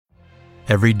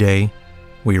Every day,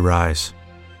 we rise,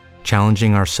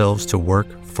 challenging ourselves to work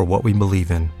for what we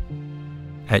believe in.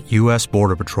 At U.S.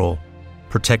 Border Patrol,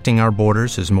 protecting our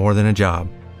borders is more than a job.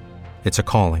 It's a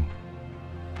calling.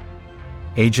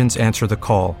 Agents answer the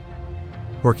call,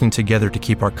 working together to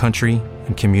keep our country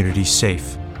and communities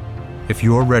safe. If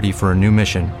you are ready for a new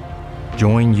mission,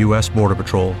 join U.S. Border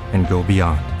Patrol and go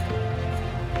beyond.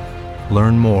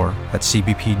 Learn more at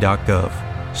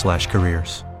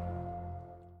cbp.gov/careers.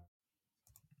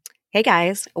 Hey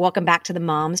guys, welcome back to the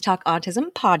Moms Talk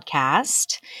Autism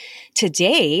podcast.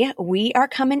 Today, we are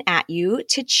coming at you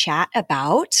to chat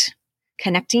about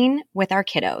connecting with our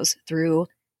kiddos through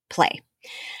play.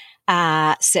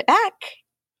 Sit back,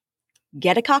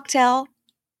 get a cocktail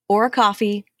or a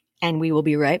coffee, and we will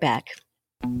be right back.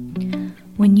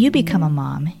 When you become a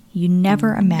mom, you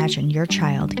never imagine your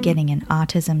child getting an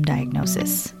autism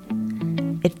diagnosis.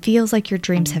 It feels like your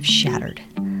dreams have shattered,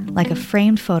 like a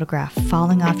framed photograph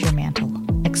falling off your mantle,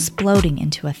 exploding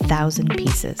into 1,000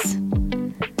 pieces.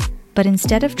 But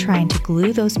instead of trying to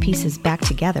glue those pieces back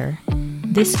together,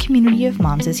 this community of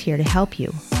moms is here to help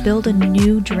you build a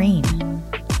new dream,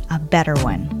 a better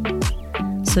one.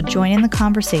 So join in the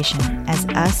conversation as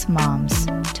us moms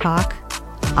talk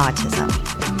autism.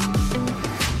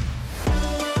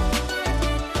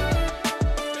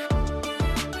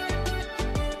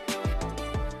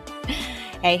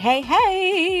 Hey, hey,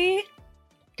 hey.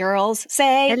 Girls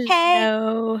say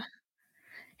Hello.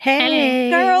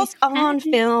 Hey. Girls on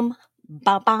film.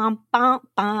 Bum, bum, bum,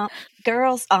 bum.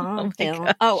 Girls on film.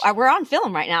 Gosh. Oh, we're on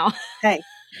film right now. Hey.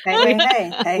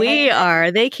 Hey. We are.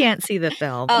 They can't see the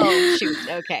film. Oh, shoot.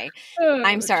 Okay.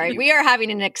 I'm sorry. We are having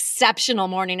an exceptional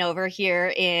morning over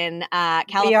here in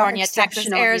California,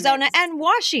 Texas, Arizona, and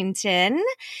Washington.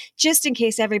 Just in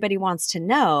case everybody wants to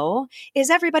know,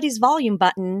 is everybody's volume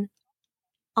button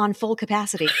on full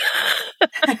capacity?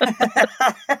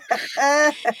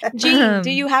 Jean,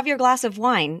 do you have your glass of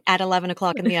wine at 11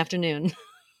 o'clock in the afternoon?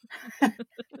 Oh,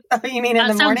 you mean in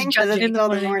the morning? In the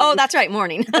morning. Oh, that's right,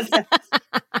 morning.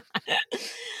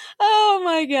 Oh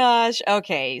my gosh.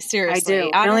 Okay, seriously. I do.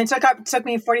 It only took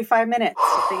me 45 minutes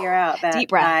to figure out that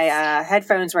my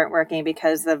headphones weren't working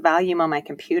because the volume on my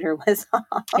computer was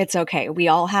off. It's okay. We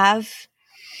all have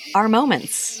our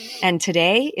moments, and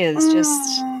today is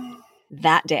just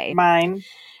that day. Mine.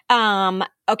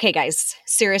 Okay, guys,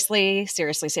 seriously.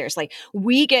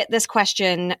 We get this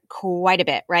question quite a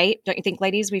bit, right? Don't you think,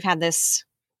 ladies? We've had this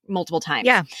multiple times.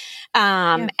 Yeah.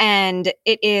 And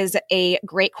it is a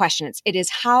great question. It is,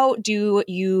 how do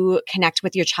you connect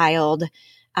with your child,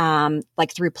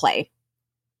 like through play?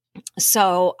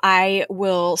 So I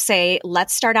will say,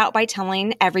 let's start out by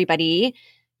telling everybody,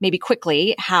 maybe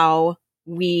quickly, how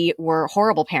we were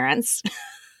horrible parents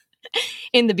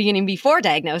in the beginning before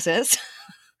diagnosis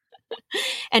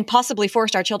and possibly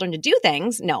forced our children to do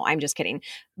things. No, I'm just kidding.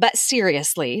 But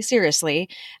seriously,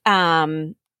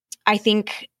 I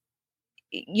think,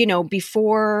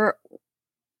 before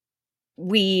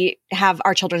we have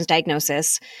our children's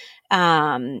diagnosis,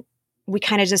 we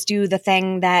kind of just do the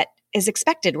thing that is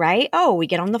expected, right? Oh, we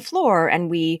get on the floor and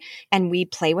we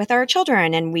play with our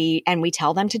children and we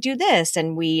tell them to do this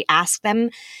and we ask them,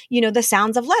 the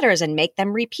sounds of letters and make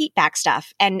them repeat back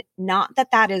stuff. And not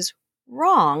that that is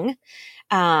wrong,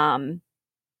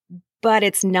 but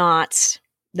it's not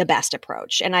the best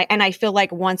approach. And I feel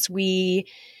like once we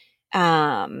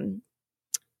kind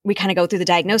of go through the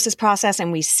diagnosis process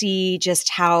and we see just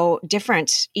how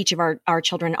different each of our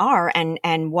children are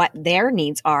and what their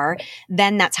needs are,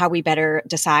 then that's how we better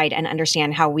decide and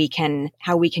understand how we can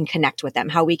connect with them,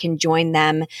 how we can join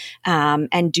them,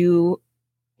 and do,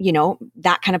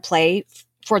 that kind of play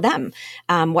for them,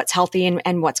 what's healthy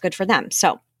and what's good for them.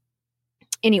 So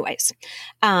anyways,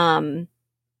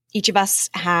 each of us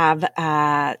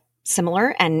have,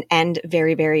 similar and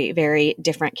very, very, very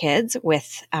different kids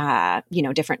with,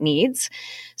 different needs.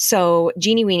 So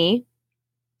Jeannie Weenie,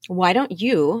 why don't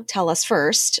you tell us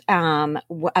first,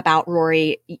 about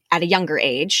Rory at a younger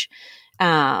age?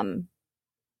 Because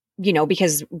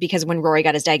when Rory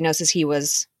got his diagnosis, he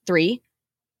was 3.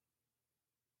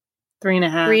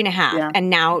 3.5. 3.5. Yeah.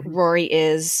 And now Rory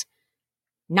is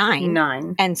 9.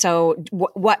 9. And so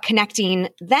what connecting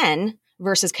then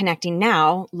versus connecting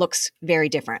now looks very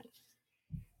different.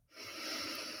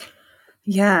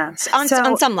 Yeah. On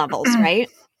some levels, right?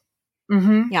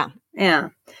 Mm-hmm. Yeah. Yeah.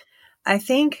 I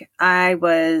think I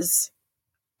was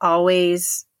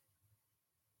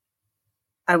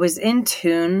in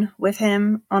tune with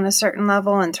him on a certain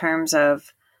level in terms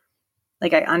of,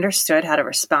 like, I understood how to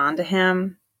respond to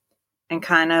him and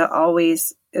kind of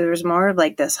always there was more of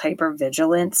like this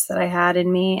hypervigilance that I had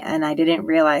in me. And I didn't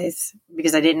realize,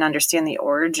 because I didn't understand the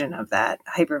origin of that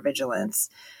hypervigilance.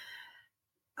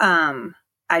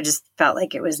 I just felt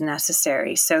like it was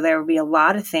necessary. So there would be a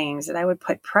lot of things that I would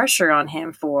put pressure on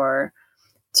him for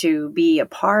to be a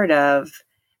part of.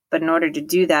 But in order to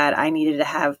do that, I needed to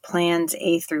have plans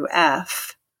A through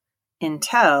F in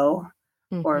tow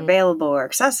or available or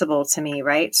accessible to me,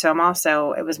 right?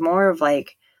 So it was more of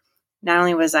like, not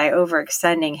only was I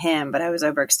overextending him, but I was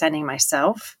overextending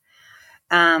myself.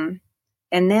 And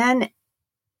then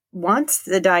once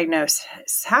the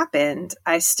diagnosis happened,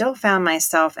 I still found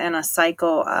myself in a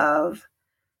cycle of,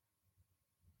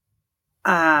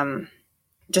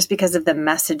 just because of the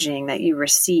messaging that you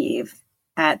receive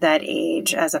at that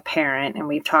age as a parent, and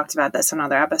we've talked about this in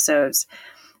other episodes,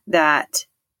 that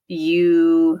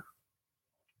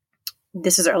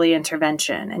this is early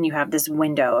intervention and you have this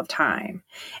window of time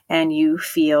and you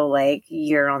feel like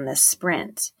you're on this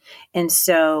sprint. And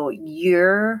so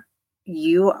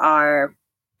you are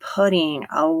putting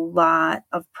a lot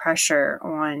of pressure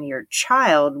on your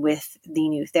child with the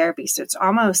new therapy. So it's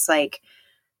almost like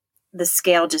the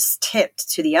scale just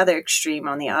tipped to the other extreme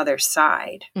on the other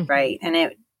side. Right.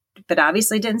 And but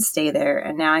obviously didn't stay there.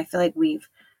 And now I feel like we've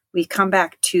come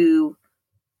back to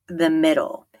the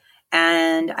middle.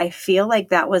 And I feel like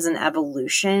that was an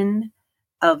evolution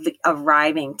of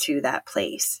arriving to that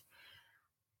place.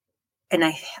 And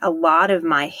a lot of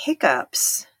my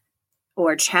hiccups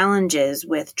or challenges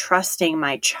with trusting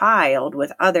my child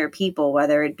with other people,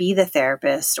 whether it be the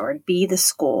therapist or it be the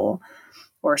school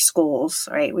or schools,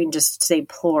 right? We can just say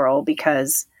plural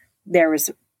because there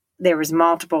was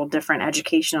multiple different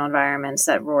educational environments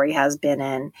that Rory has been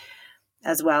in,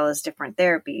 as well as different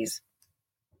therapies,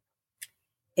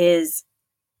 is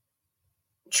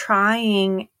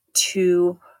trying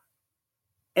to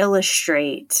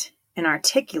illustrate and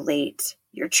articulate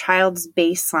your child's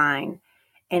baseline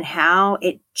and how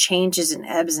it changes and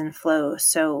ebbs and flows.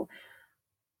 So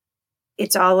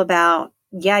it's all about,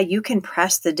 you can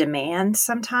press the demands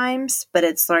sometimes, but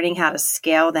it's learning how to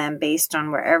scale them based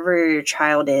on wherever your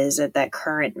child is at that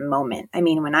current moment. I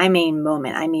mean, when I mean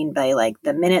moment, I mean by like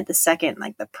the minute, the second,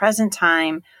 like the present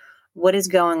time. What is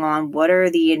going on? What are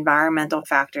the environmental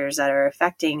factors that are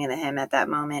affecting him at that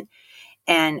moment?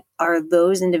 And are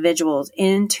those individuals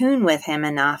in tune with him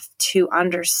enough to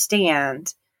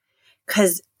understand?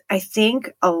 Because I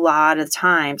think a lot of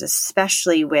times,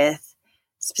 especially with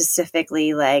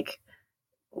specifically like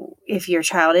if your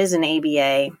child is an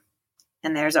ABA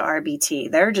and there's a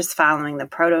RBT, they're just following the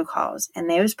protocols. And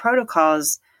those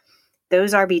protocols,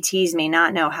 those RBTs may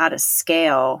not know how to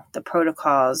scale the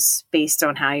protocols based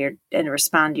on how and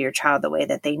respond to your child the way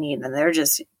that they need them. They're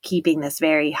just keeping this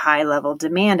very high level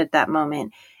demand at that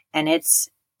moment. And it's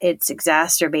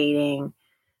exacerbating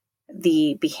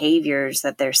the behaviors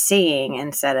that they're seeing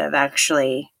instead of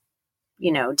actually,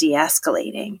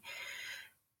 de-escalating.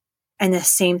 And the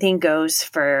same thing goes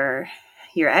for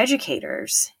your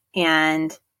educators.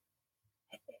 And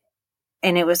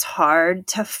it was hard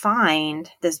to find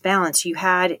this balance. You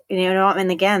had,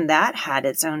 and again, that had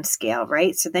its own scale,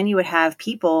 right? So then you would have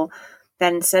people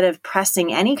that instead of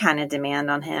pressing any kind of demand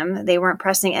on him, they weren't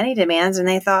pressing any demands and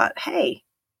they thought, hey,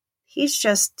 he's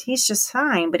just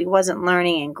fine, but he wasn't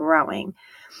learning and growing.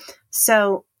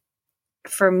 So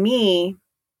for me,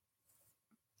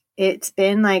 it's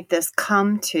been like this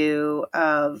come to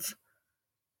of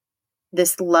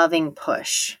this loving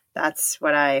push. That's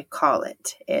what I call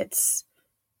it. It's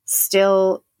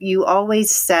still, you always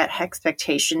set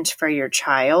expectations for your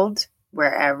child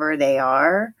wherever they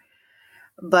are.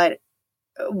 But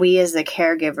we as the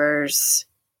caregivers,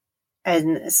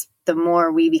 and the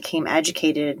more we became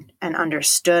educated and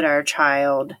understood our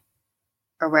child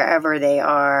or wherever they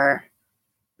are,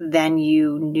 then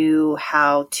you knew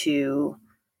how to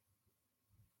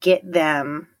get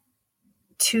them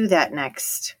to that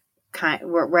next kind,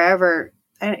 wherever,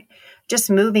 just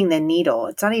moving the needle.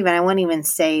 It's not even, I wouldn't even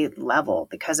say level,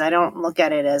 because I don't look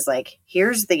at it as like,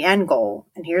 here's the end goal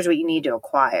and here's what you need to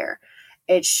acquire.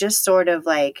 It's just sort of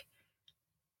like,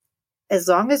 as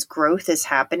long as growth is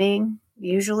happening,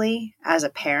 usually as a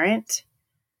parent,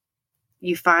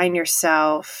 you find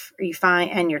yourself,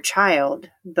 and your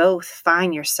child both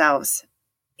find yourselves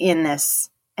in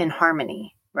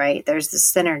harmony, right? There's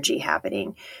this synergy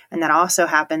happening. And that also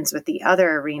happens with the other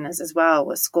arenas as well,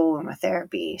 with school and with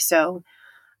therapy. So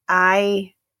there's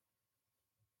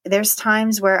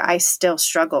times where I still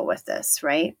struggle with this,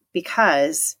 right?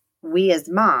 Because we as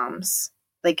moms,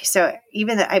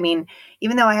 even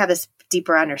though I have this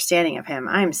deeper understanding of him,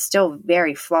 I'm still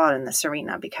very flawed in this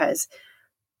arena, because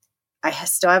I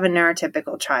still have a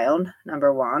neurotypical child,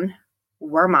 number one.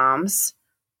 We're moms.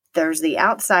 There's the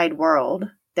outside world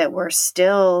that we're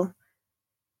still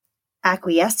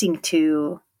acquiescing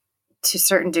to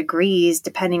certain degrees,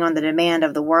 depending on the demand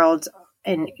of the world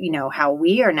and, how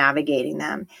we are navigating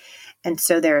them. And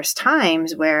so there's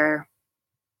times where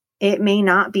it may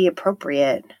not be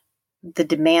appropriate, the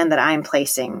demand that I'm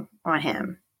placing on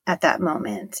him at that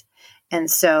moment. And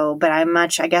so, but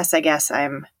I guess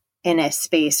I'm in a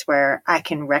space where I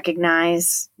can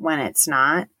recognize when it's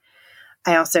not.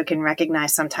 I also can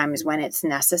recognize sometimes when it's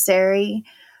necessary.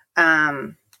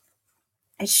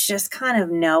 It's just kind of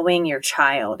knowing your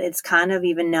child. It's kind of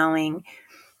even knowing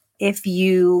if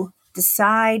you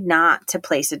decide not to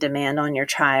place a demand on your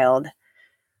child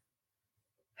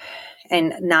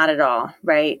and not at all,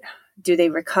 right? Do they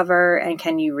recover and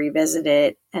can you revisit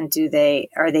it? And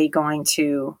are they going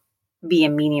to be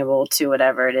amenable to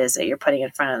whatever it is that you're putting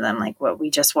in front of them? Like what we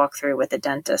just walked through with the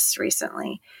dentist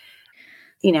recently,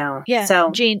 Yeah. So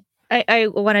Jean, I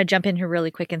want to jump in here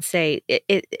really quick and say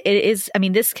it is, I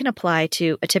mean, this can apply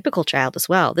to a typical child as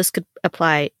well. This could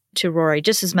apply to Rory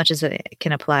just as much as it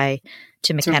can apply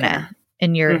to McKenna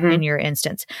in your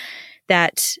instance,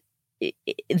 that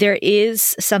there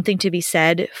is something to be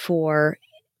said for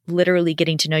literally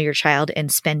getting to know your child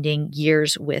and spending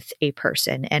years with a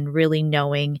person and really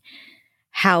knowing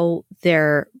how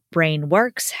their brain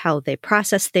works, how they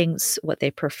process things, what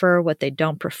they prefer, what they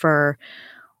don't prefer,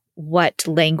 what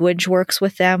language works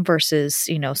with them versus,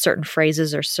 certain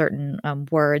phrases or certain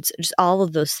words, just all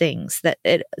of those things that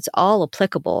it's all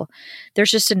applicable.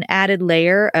 There's just an added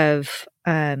layer of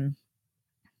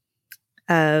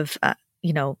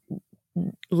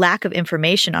lack of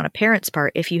information on a parent's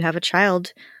part if you have a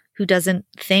child who doesn't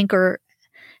think or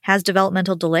has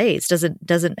developmental delays,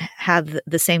 doesn't have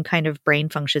the same kind of brain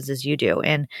functions as you do.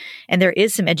 And there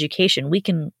is some education. We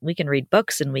can read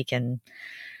books and we can,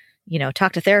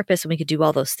 talk to therapists and we could do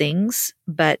all those things.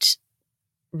 But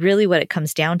really what it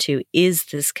comes down to is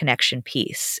this connection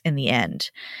piece in the end.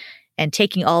 And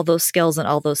taking all those skills and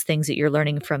all those things that you're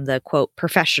learning from the quote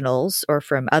professionals or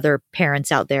from other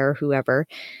parents out there, whoever,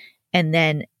 and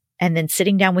then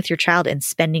sitting down with your child and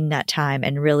spending that time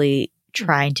and really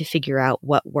trying to figure out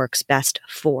what works best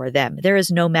for them. There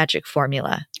is no magic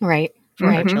formula. Right. For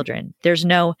our children. There's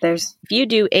if you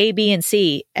do A, B, and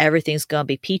C, everything's going to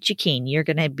be peachy keen. You're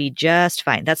going to be just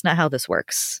fine. That's not how this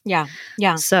works. Yeah.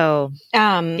 Yeah. So,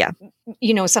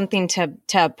 something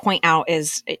to point out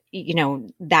is,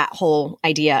 that whole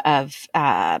idea of,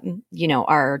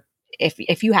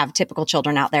 if you have typical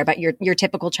children out there, but your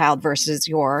typical child versus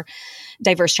your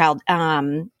diverse child,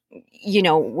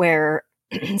 where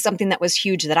something that was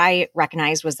huge that I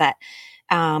recognized was that,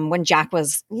 when Jack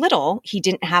was little, he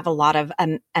didn't have a lot of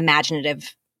imaginary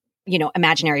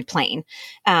playing,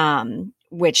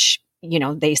 which,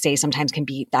 they say sometimes can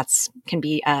be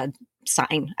a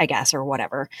sign, I guess, or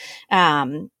whatever.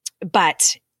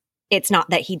 But it's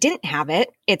not that he didn't have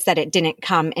it. It's that it didn't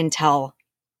come until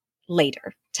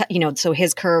later, so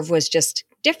his curve was just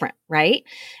different. Right.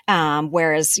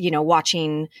 Whereas,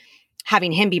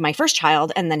 having him be my first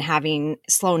child and then having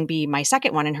Sloan be my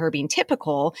second one and her being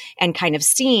typical and kind of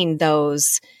seeing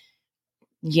those,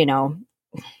 I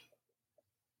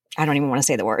don't even want to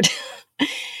say the word,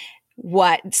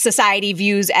 what society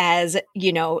views as,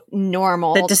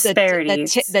 normal, the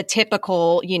disparities, the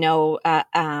typical,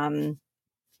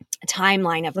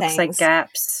 timeline of looks things. Like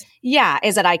gaps. Yeah.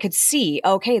 Is that I could see,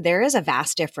 okay, there is a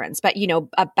vast difference, but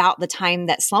about the time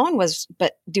that Sloan was,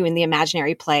 doing the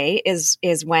imaginary play is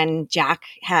when Jack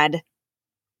had,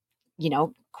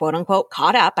 quote unquote,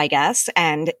 caught up, I guess.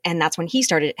 And that's when he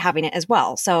started having it as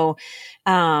well. So,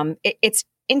 it's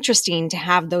interesting to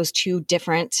have those two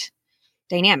different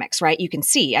dynamics, right? You can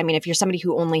see, if you're somebody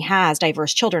who only has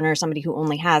diverse children or somebody who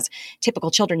only has typical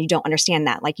children, you don't understand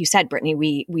that. Like you said,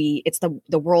 Brittany, it's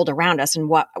the world around us and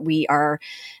what we are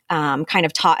kind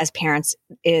of taught as parents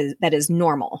is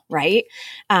normal, right?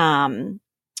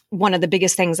 One of the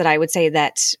biggest things that I would say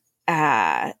that,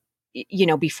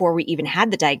 before we even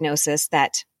had the diagnosis,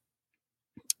 that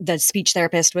the speech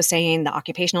therapist was saying, the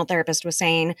occupational therapist was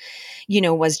saying,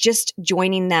 was just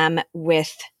joining them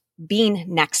with being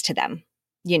next to them.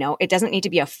 It doesn't need to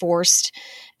be a forced,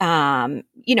 and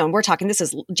we're talking,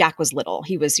 Jack was little.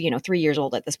 He was, 3 years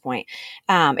old at this point.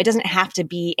 It doesn't have to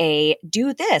be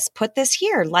do this, put this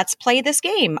here. Let's play this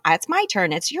game. It's my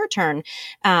turn. It's your turn.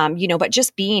 But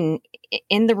just being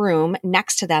in the room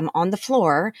next to them on the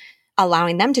floor,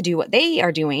 allowing them to do what they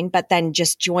are doing, but then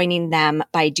just joining them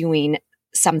by doing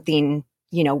something,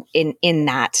 in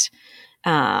that,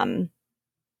 in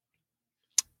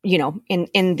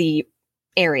the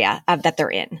area that they're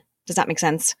in. Does that make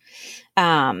sense?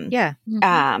 Yeah.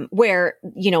 Where,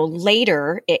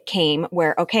 later it came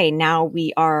where, okay, now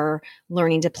we are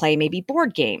learning to play maybe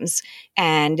board games.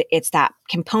 And it's that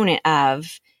component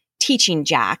of teaching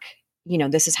Jack,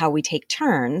 this is how we take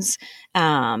turns,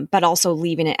 but also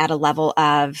leaving it at a level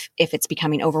of if it's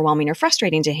becoming overwhelming or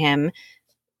frustrating to him,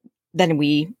 then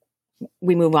we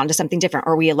move on to something different,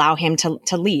 or we allow him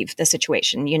to leave the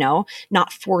situation,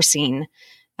 not forcing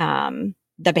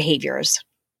the behaviors.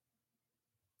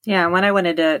 Yeah, what I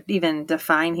wanted to even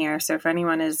define here, so if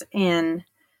anyone is in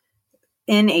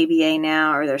ABA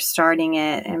now, or they're starting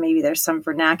it, and maybe there's some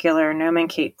vernacular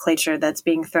nomenclature that's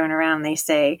being thrown around, they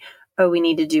say, oh, we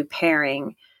need to do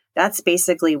pairing. That's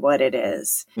basically what it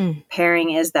is.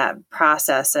 Pairing is that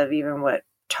process of even what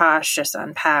Tosh just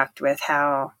unpacked with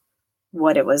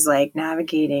what it was like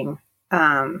navigating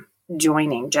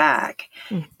joining Jack.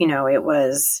 It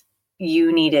was,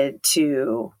 you needed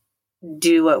to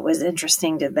do what was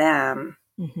interesting to them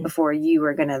before you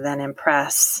were going to then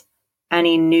impress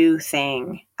any new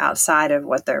thing outside of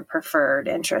what their preferred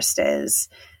interest is.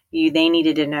 They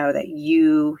needed to know that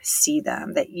you see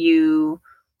them, that you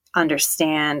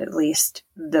understand at least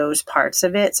those parts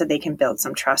of it, so they can build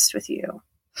some trust with you.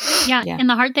 Yeah. And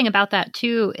the hard thing about that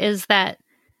too is that,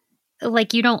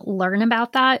 like, you don't learn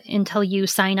about that until you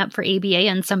sign up for ABA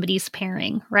and somebody's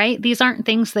pairing, right? These aren't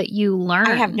things that you learn.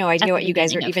 I have no idea what you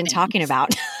guys are even talking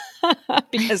about.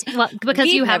 because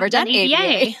you have never done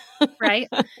ABA. Right?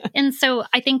 And so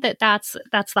I think that's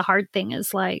the hard thing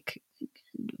is, like,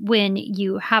 when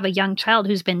you have a young child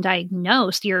who's been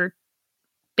diagnosed, you're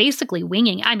basically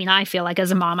winging. I mean, I feel like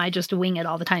as a mom, I just wing it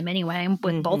all the time anyway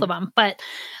with both of them, but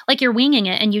like, you're winging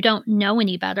it and you don't know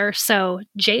any better. So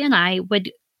Jay and I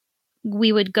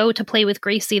we would go to play with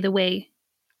Gracie the way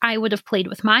I would have played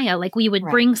with Maya. Like, we would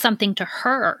bring something to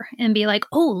her and be like,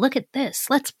 oh, look at this.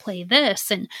 Let's play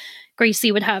this. And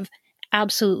Gracie would have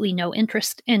absolutely no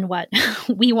interest in what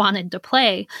we wanted to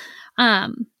play.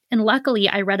 And luckily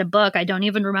I read a book. I don't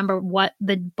even remember what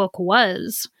the book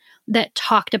was that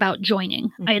talked about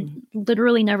joining. I had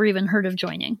literally never even heard of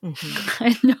joining. I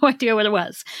had no idea what it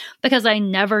was because I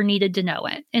never needed to know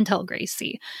it until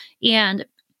Gracie. And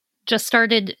just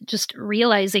started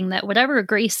realizing that whatever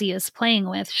Gracie is playing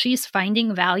with, she's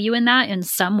finding value in that in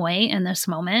some way in this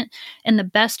moment. And the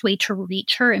best way to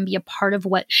reach her and be a part of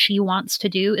what she wants to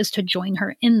do is to join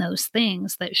her in those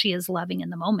things that she is loving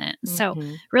in the moment. So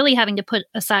really having to put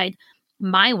aside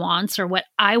my wants or what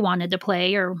I wanted to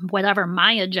play or whatever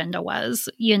my agenda was,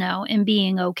 and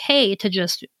being okay to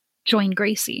just join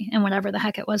Gracie and whatever the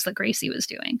heck it was that Gracie was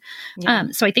doing.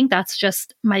 So I think that's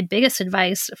just my biggest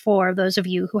advice for those of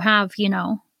you who have,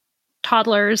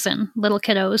 toddlers and little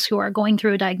kiddos who are going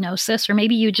through a diagnosis, or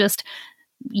maybe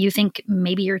you think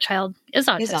maybe your child is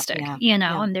autistic,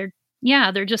 and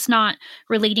they're just not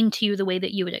relating to you the way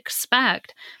that you would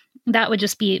expect. That would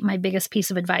just be my biggest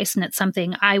piece of advice. And it's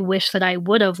something I wish that I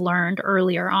would have learned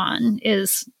earlier on,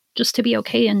 is just to be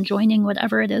okay in joining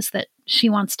whatever it is that she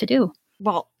wants to do.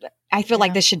 Well, I feel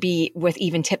like this should be with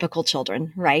even typical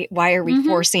children, right? Why are we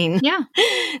forcing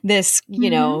this,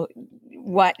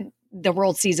 what the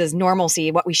world sees as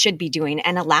normalcy, what we should be doing,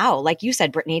 and allow, like you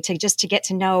said, Brittany, to get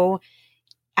to know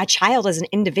a child as an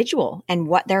individual and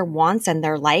what their wants and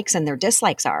their likes and their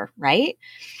dislikes are, right?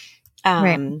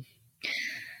 Right.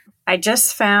 I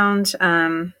just found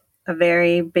a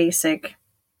very basic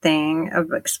thing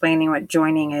of explaining what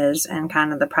joining is and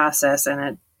kind of the process, and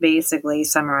it basically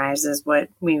summarizes what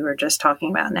we were just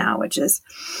talking about now, which is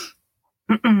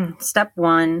step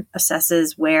 1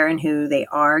 assesses where and who they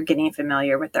are, getting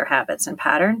familiar with their habits and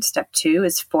patterns. Step 2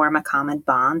 is form a common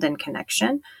bond and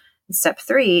connection. And step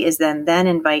 3 is then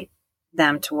invite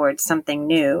them towards something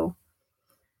new,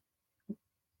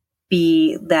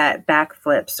 be that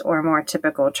backflips or more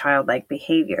typical childlike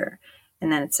behavior.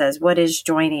 And then it says, what is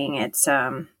joining? It's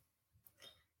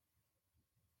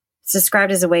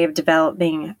described as a way of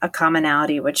developing a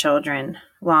commonality with children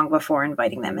long before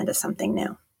inviting them into something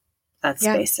new. That's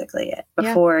basically it.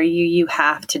 Before you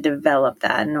have to develop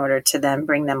that in order to then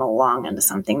bring them along into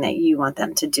something that you want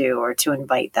them to do, or to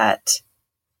invite that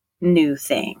new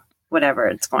thing, whatever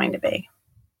it's going to be.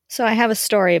 So I have a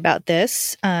story about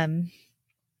this.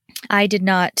 I did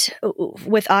not,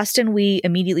 with Austin, we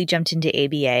immediately jumped into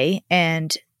ABA,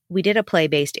 and we did a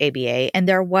play-based ABA, and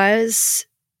it was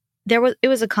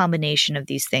a combination of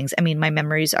these things. I mean, my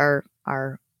memories are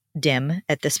dim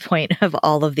at this point of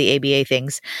all of the ABA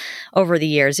things over the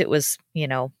years. It was,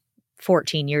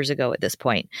 14 years ago at this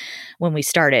point when we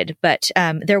started. But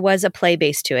there was a play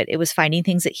base to it. It was finding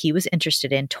things that he was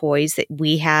interested in, toys that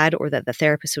we had or that the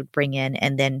therapist would bring in,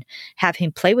 and then have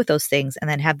him play with those things, and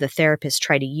then have the therapist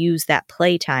try to use that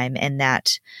playtime and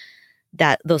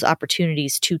those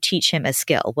opportunities to teach him a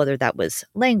skill, whether that was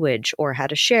language or how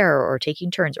to share or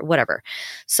taking turns or whatever.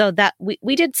 So that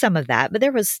we did some of that, but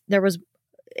that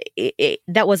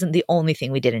wasn't the only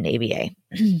thing we did in ABA.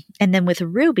 And then with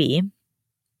Ruby,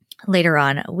 later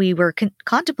on, we were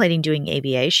contemplating doing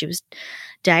ABA. She was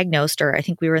diagnosed, or I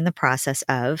think we were in the process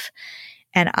of.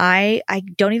 And I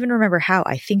don't even remember how.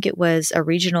 I think it was a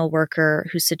regional worker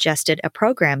who suggested a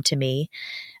program to me,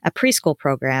 a preschool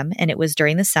program. And it was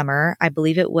during the summer. I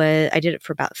believe I did it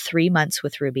for about 3 months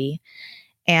with Ruby.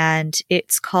 And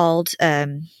it's called,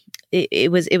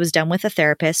 it was done with a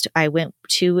therapist. I went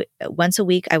to, once a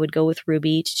week, I would go with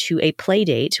Ruby to a play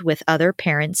date with other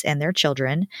parents and their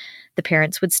children. The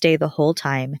parents would stay the whole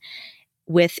time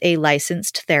with a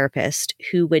licensed therapist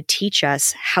who would teach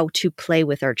us how to play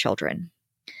with our children.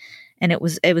 And it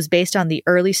was based on the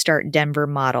Early Start Denver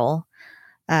model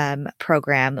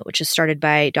program, which is started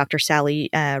by Dr.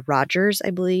 Sally Rogers, I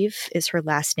believe is her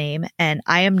last name. And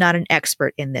I am not an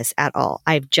expert in this at all.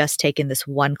 I've just taken this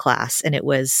one class, and it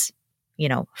was,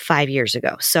 5 years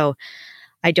ago. So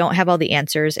I don't have all the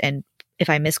answers. And if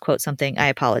I misquote something, I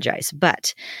apologize.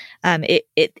 But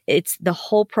it's the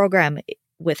whole program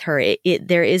with her.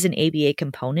 There is an ABA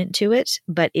component to it,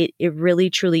 but it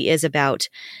really truly is about,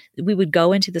 we would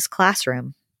go into this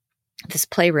classroom, this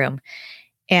playroom,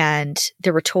 and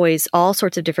there were toys, all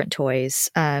sorts of different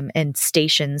toys, and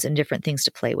stations and different things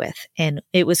to play with. And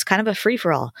it was kind of a free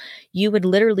for all. You would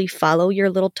literally follow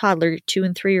your little toddler, 2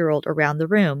 and 3-year-old around the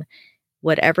room,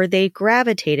 whatever they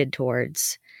gravitated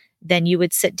towards. Then you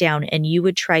would sit down and you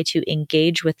would try to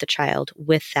engage with the child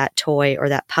with that toy or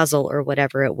that puzzle or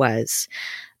whatever it was,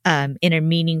 in a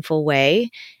meaningful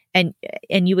way. And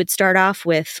you would start off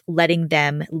with letting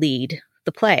them lead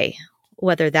the play,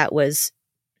 whether that was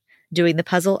doing the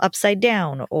puzzle upside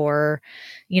down or,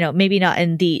 maybe not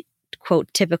in the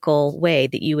quote typical way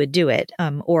that you would do it,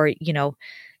 or,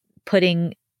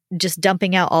 just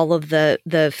dumping out all of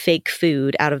the fake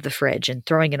food out of the fridge and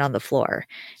throwing it on the floor.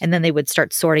 And then they would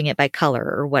start sorting it by color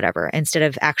or whatever, instead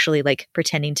of actually like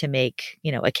pretending to make,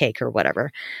 a cake or whatever.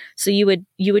 So you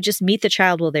would just meet the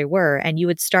child where they were, and you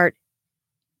would start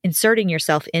inserting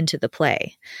yourself into the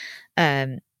play.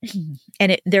 And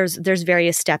there's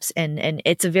various steps, and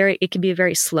it can be a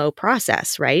very slow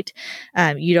process, right?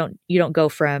 You don't go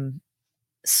from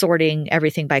sorting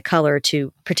everything by color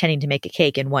to pretending to make a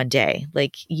cake in one day.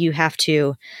 Like, you have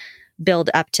to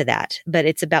build up to that, but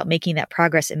it's about making that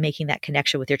progress and making that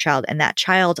connection with your child, and that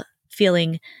child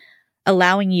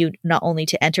allowing you not only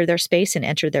to enter their space and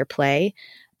enter their play,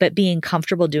 but being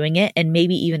comfortable doing it and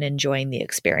maybe even enjoying the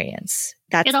experience.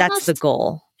 That's the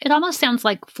goal. It almost sounds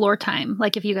like floor time.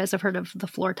 Like, if you guys have heard of the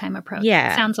floor time approach,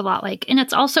 yeah. It sounds a lot like, and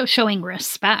it's also showing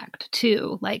respect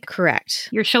too. Like, correct.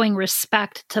 You're showing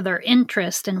respect to their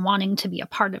interest and wanting to be a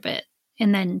part of it.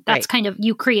 And then that's kind of,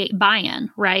 you create buy-in,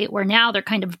 right? Where now they're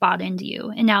kind of bought into you,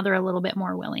 and now they're a little bit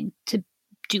more willing to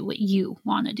do what you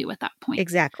want to do at that point.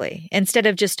 Exactly. Instead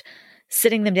of just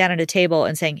sitting them down at a table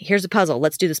and saying, here's a puzzle,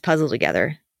 let's do this puzzle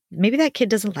together. Maybe that kid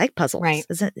doesn't like puzzles, right?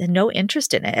 Has no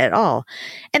interest in it at all.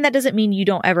 And that doesn't mean you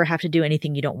don't ever have to do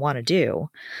anything you don't want to do.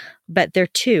 But they're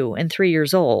 2 and 3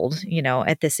 years old,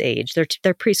 at this age.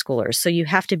 They're preschoolers, so you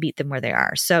have to meet them where they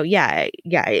are. So yeah.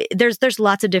 There's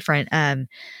lots of different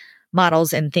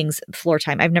models and things. Floor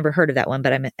time. I've never heard of that one,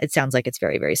 but it sounds like it's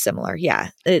very, very similar.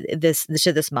 Yeah,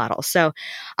 this model. So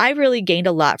I really gained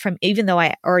a lot from, even though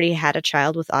I already had a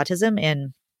child with autism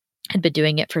and had been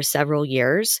doing it for several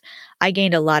years, I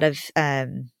gained a lot of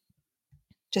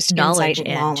just knowledge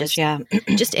and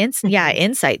just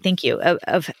insight. Thank you,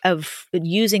 of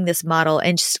using this model,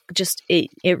 and just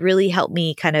it really helped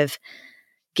me kind of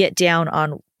get down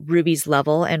on Ruby's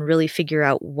level and really figure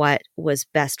out what was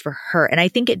best for her. And I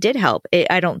think it did help.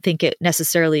 I don't think it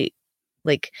necessarily,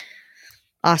 like,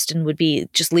 Austin would be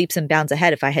just leaps and bounds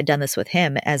ahead if I had done this with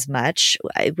him as much.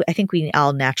 I think we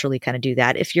all naturally kind of do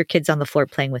that. If your kid's on the floor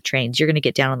playing with trains, you're going to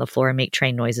get down on the floor and make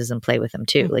train noises and play with them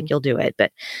too. Mm-hmm. Like, you'll do it.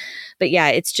 But yeah,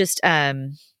 it's just,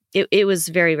 it was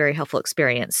very, very helpful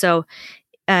experience. So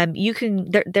you can,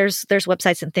 there's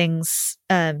websites and things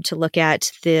to look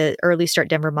at. The Early Start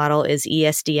Denver model is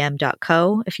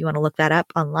esdm.co. If you want to look that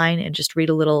up online and just read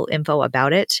a little info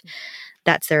about it,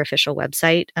 that's their official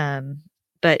website.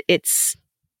 But it's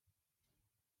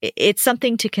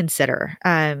something to consider,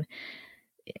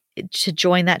 to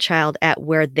join that child at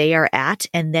where they are at,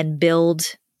 and then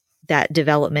build that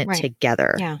development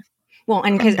together. Yeah. Well,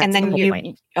 and then the you,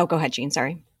 point. oh, go ahead, Jean.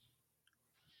 Sorry.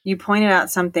 You pointed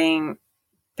out something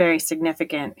very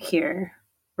significant here,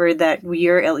 where that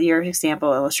your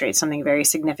example illustrates something very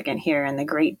significant here in the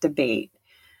great debate,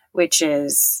 which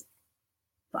is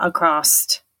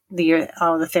across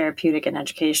all the therapeutic and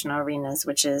educational arenas,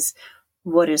 which is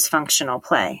what is functional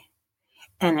play.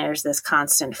 And there's this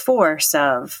constant force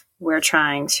of we're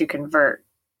trying to convert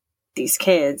these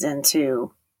kids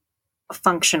into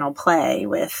functional play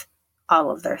with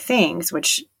all of their things,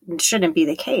 which shouldn't be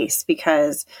the case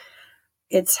because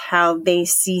it's how they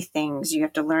see things. You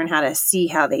have to learn how to see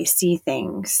how they see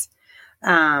things.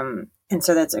 And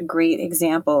so that's a great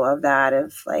example of that,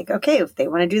 of like, okay, if they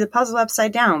want to do the puzzle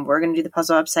upside down, we're going to do the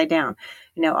puzzle upside down.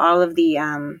 You know, all of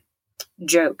the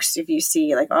jokes, if you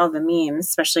see like all the memes,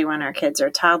 especially when our kids are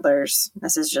toddlers,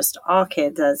 this is just all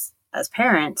kids as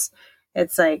parents.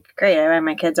 It's like, great, I buy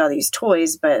my kids all these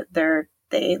toys, but they're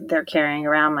carrying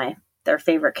around their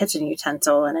favorite kitchen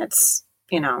utensil, and it's,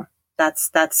 you know,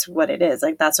 that's what it is.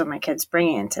 Like, that's what my kids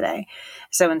bring in today.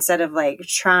 So instead of like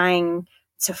trying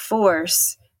to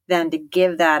force them to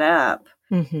give that up,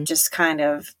 just kind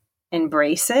of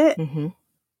embrace it and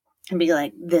be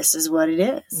like, this is what it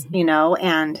is, you know?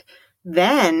 And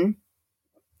then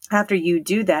after you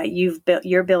do that,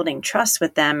 you're building trust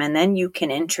with them, and then you can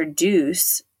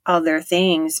introduce other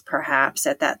things perhaps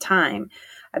at that time.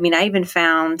 I mean, I even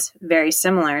found very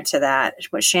similar to that,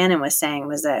 what Shannon was saying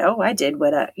was that, I did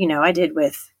what I did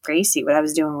with Gracie, what I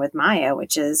was doing with Maya,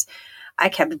 which is I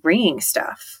kept bringing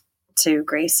stuff to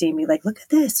Gracie and be like, look at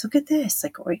this.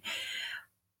 Like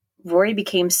Rory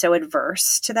became so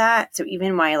adverse to that. So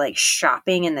even while like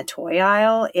shopping in the toy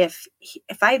aisle, if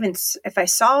I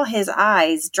saw his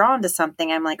eyes drawn to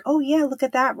something, I'm like, oh yeah, look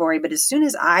at that, Rory. But as soon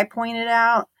as I pointed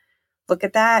out, look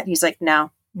at that, he's like,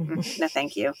 no, no,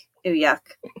 thank you. Ooh, yuck.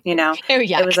 You know, Ooh,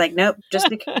 yuck. It was like, nope, just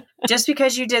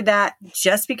because you did that,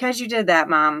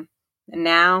 Mom. And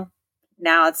now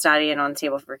it's not even on the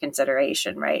table for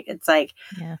consideration, right? It's like,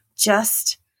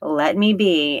 just let me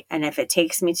be. And if it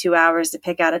takes me 2 hours to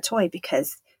pick out a toy,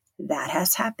 because that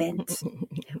has happened,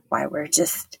 why we're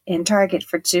just in Target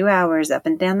for 2 hours up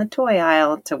and down the toy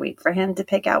aisle to wait for him to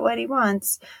pick out what he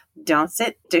wants. Don't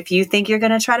sit. If you think you're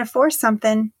going to try to force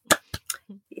something,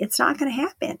 it's not going to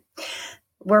happen.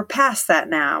 We're past that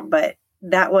now, but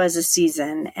that was a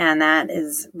season, and that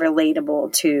is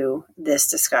relatable to this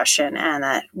discussion, and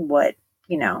that what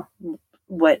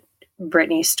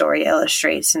Brittany's story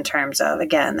illustrates in terms of,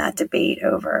 again, that debate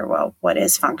over, well, what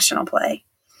is functional play?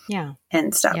 Yeah.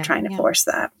 And stop trying to force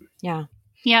that. Yeah.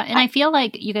 Yeah. And I feel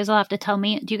like you guys will have to tell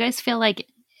me, do you guys feel like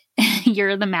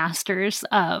you're the masters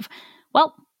of,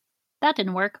 well, that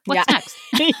didn't work. What's next?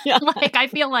 Like, I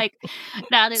feel like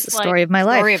that is the story of my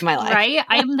life. Right?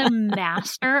 I'm the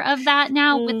master of that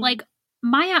now with like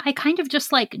Maya. I kind of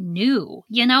just like knew,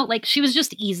 you know, like she was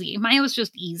just easy. Maya was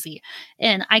just easy.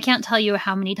 And I can't tell you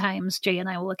how many times Jay and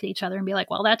I will look at each other and be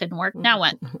like, well, that didn't work. Now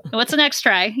what? What's the next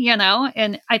try? You know?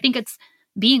 And I think it's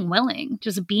being willing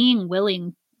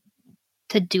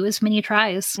to do as many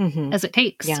tries as it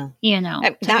takes, you know,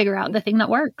 to figure out the thing that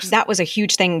works. That was a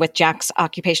huge thing with Jack's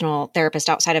occupational therapist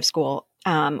outside of school,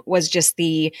 was just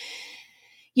the,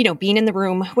 you know, being in the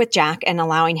room with Jack and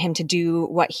allowing him to do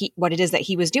what it is that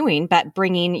he was doing, but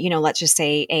bringing, you know, let's just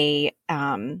say a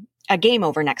game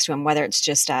over next to him, whether it's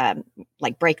just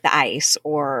like break the ice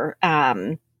or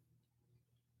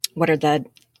what are the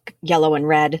yellow and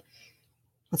red?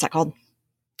 What's that called?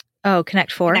 Oh,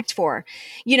 Connect Four. Connect Four,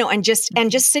 you know, and just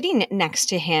sitting next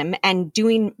to him and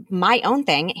doing my own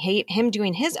thing, him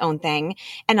doing his own thing,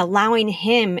 and allowing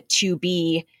him to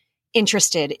be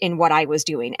interested in what I was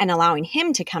doing and allowing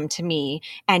him to come to me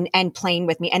and playing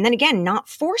with me. And then again, not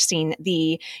forcing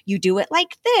you do it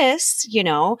like this, you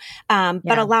know,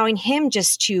 but allowing him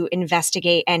just to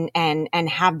investigate and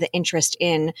have the interest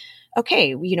in, okay,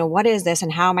 you know, what is this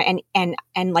and how am I,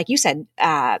 and like you said,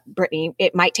 Brittany,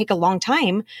 it might take a long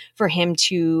time for him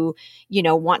to, you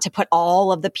know, want to put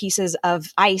all of the pieces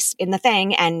of ice in the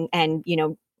thing and, you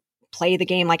know, play the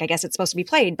game like I guess it's supposed to be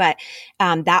played, but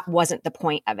that wasn't the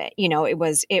point of it. You know, it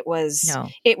was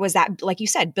that, like you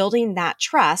said, building that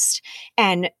trust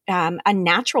and a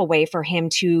natural way for him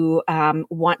to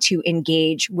want to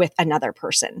engage with another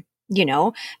person, you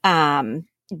know,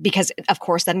 because of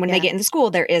course, then when they get into school,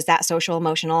 there is that social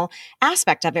emotional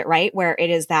aspect of it, right? Where it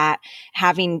is that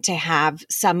having to have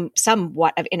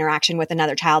somewhat of interaction with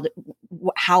another child,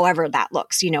 however that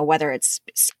looks, you know, whether it's,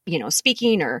 you know,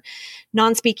 speaking or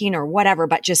non-speaking or whatever,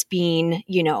 but just being,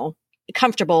 you know,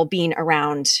 comfortable being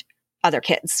around other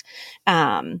kids.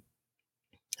 And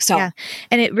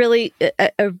it really,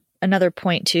 another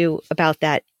point too about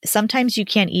that. Sometimes you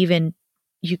can't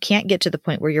get to the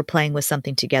point where you're playing with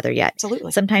something together yet.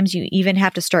 Absolutely. Sometimes you even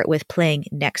have to start with playing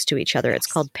next to each other. Yes. It's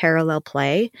called parallel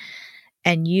play.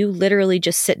 And you literally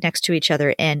just sit next to each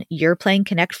other and you're playing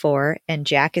Connect 4 and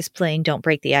Jack is playing Don't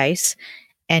Break the Ice.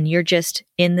 And you're just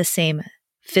in the same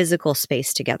physical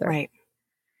space together. Right.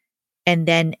 And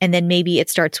then maybe it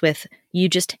starts with you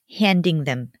just handing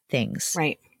them things.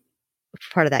 Right.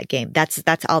 Part of that game. That's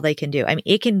all they can do. I mean,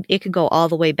 it can go all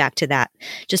the way back to that.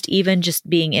 Just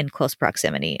being in close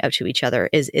proximity to each other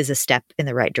is a step in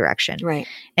the right direction. Right.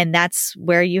 And that's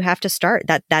where you have to start.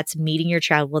 That's meeting your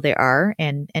child where they are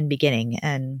and beginning.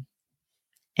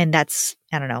 And that's,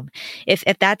 I don't know, if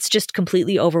that's just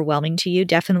completely overwhelming to you,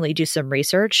 definitely do some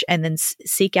research and then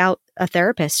seek out a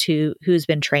therapist who's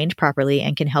been trained properly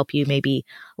and can help you maybe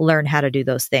learn how to do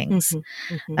those things.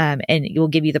 Mm-hmm. Mm-hmm. And it will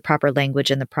give you the proper language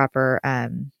and the proper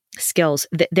skills.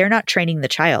 They're not training the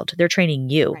child, they're training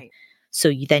you. Right.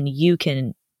 So then you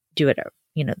can do it,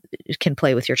 can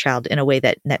play with your child in a way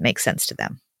that makes sense to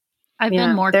them. I've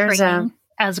been more training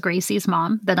as Gracie's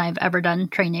mom than I've ever done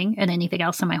training in anything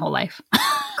else in my whole life.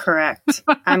 Correct.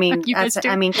 I mean, can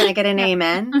I get an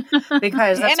amen?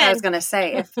 Because that's what I was going to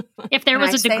say. If there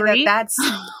was a degree, that's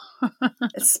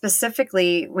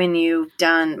specifically when you've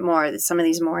done some of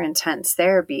these more intense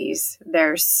therapies.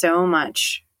 There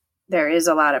is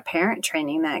a lot of parent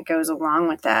training that goes along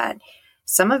with that.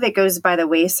 Some of it goes by the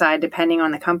wayside depending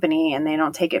on the company, and they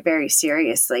don't take it very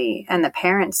seriously. And the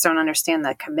parents don't understand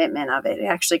the commitment of it. It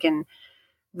actually can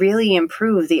really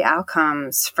improve the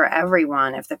outcomes for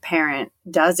everyone if the parent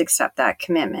does accept that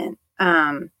commitment,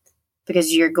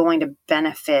 because you're going to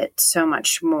benefit so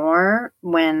much more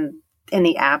when in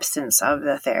the absence of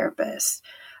the therapist.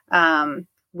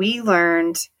 We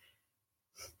learned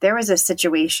there was a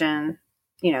situation,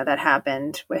 that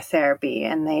happened with therapy,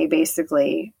 and they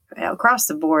basically across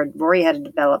the board, Rory had to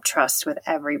develop trust with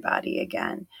everybody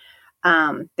again.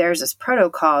 There's this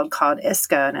protocol called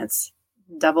ISCA, and it's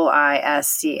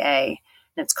ISCA, and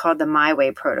it's called the My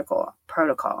Way protocol.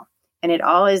 And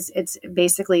it's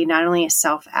basically not only a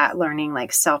self-learning,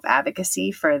 like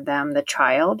self-advocacy for them, the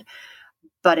child,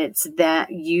 but it's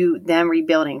them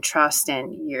rebuilding trust,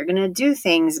 and you're going to do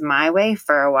things my way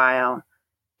for a while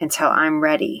until I'm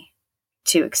ready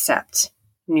to accept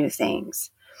new things.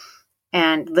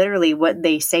 And literally what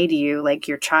they say to you, like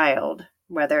your child,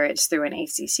 whether it's through an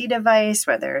ACC device,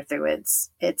 whether through its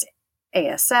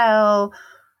ASL,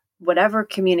 whatever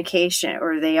communication,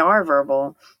 or they are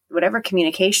verbal, whatever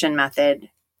communication method,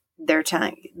 they're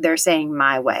saying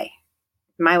my way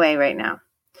right now,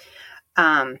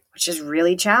 which is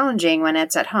really challenging when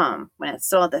it's at home. When it's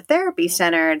still at the therapy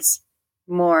center, it's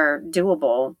more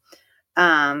doable.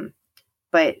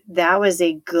 But that was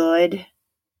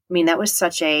that was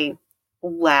such a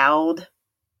loud,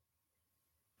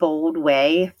 bold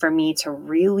way for me to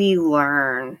really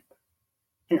learn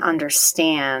and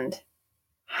understand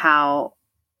how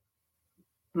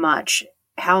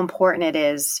important it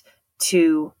is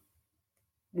to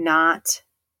not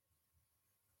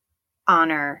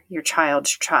honor your child's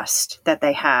trust that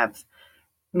they have,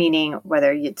 meaning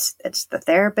whether it's the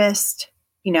therapist,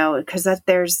 because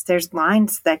there's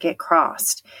lines that get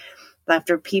crossed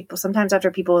sometimes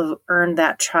after people have earned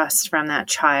that trust from that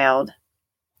child,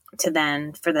 to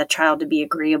then for the child to be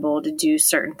agreeable to do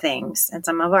certain things. And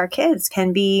some of our kids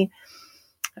can be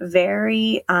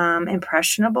very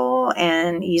impressionable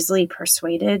and easily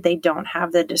persuaded. They don't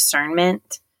have the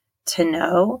discernment to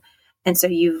know. And so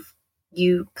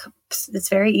it's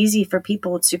very easy for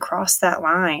people to cross that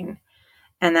line.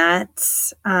 And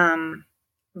that's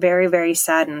very, very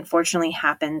sad, and unfortunately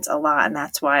happens a lot. And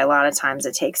that's why a lot of times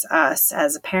it takes us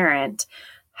as a parent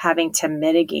having to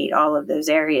mitigate all of those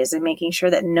areas and making sure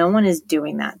that no one is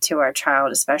doing that to our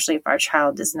child, especially if our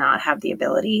child does not have the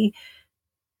ability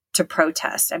to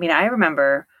protest. I mean, I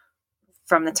remember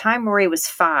from the time Rory was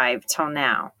 5 till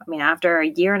now, after a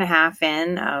year and a half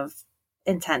in of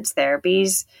intense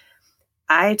therapies,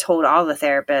 I told all the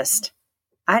therapists,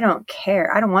 I don't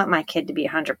care. I don't want my kid to be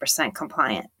 100%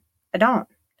 compliant. I don't.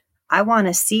 I want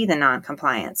to see the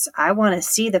non-compliance. I want to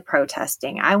see the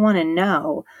protesting. I want to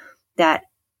know that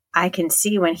I can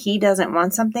see when he doesn't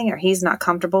want something or he's not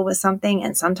comfortable with something.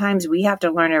 And sometimes we have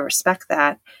to learn to respect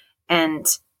that and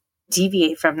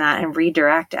deviate from that and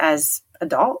redirect as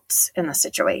adults in the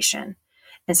situation,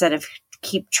 instead of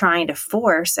keep trying to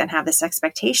force and have this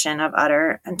expectation of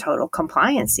utter and total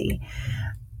compliancy.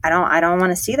 I don't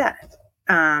want to see that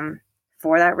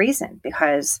for that reason,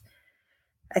 because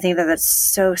I think that that's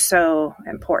so, so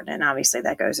important. And obviously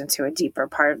that goes into a deeper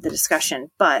part of the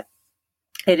discussion, but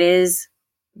it is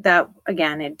that,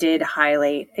 again, it did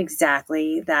highlight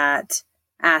exactly that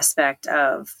aspect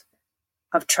of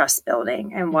trust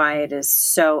building and why it is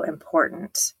so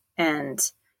important,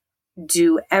 and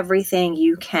do everything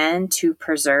you can to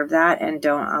preserve that, and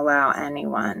don't allow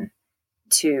anyone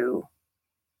to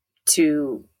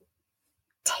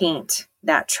taint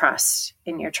that trust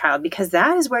in your child, because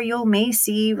that is where you may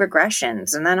see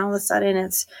regressions. And then all of a sudden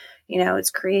it's, it's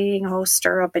creating a whole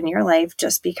stir up in your life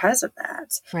just because of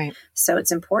that. Right. So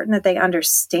it's important that they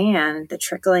understand the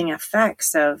trickling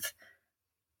effects of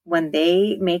when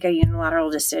they make a unilateral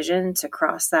decision to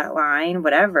cross that line,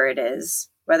 whatever it is,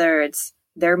 whether it's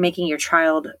they're making your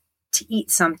child to eat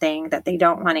something that they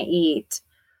don't want to eat,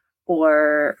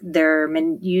 or they're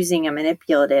using a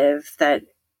manipulative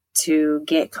to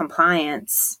get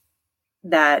compliance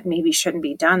that maybe shouldn't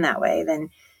be done that way, then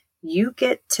you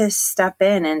get to step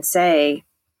in and say,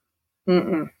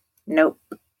 nope.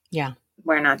 Yeah.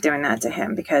 We're not doing that to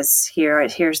him, because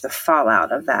here's the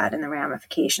fallout of that and the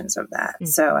ramifications of that. Mm-hmm.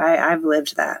 So I've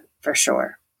lived that for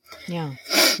sure. Yeah.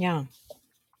 Yeah.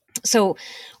 So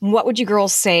what would you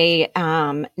girls say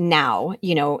now,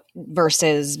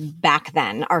 versus back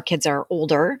then? Our kids are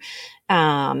older.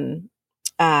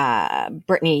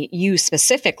 Brittany, you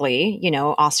specifically,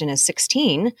 Austin is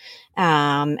 16,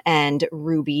 and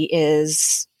Ruby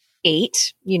is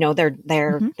 8.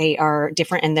 They are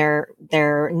different in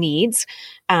their needs.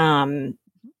 Can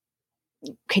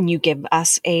you give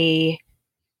us a,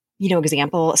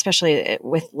 example, especially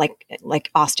with like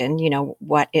Austin,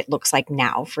 what it looks like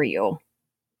now for you?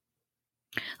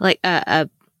 Like,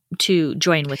 to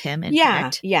join with him and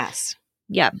connect? Yes.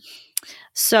 Yeah.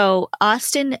 So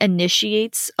Austin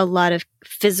initiates a lot of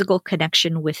physical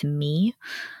connection with me,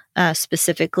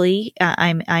 specifically.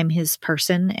 I'm his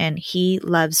person, and he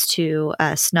loves to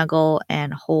snuggle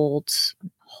and hold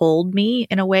me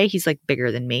in a way. He's like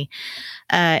bigger than me,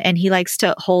 and he likes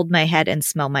to hold my head and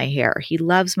smell my hair. He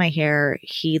loves my hair.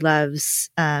 He loves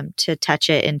to touch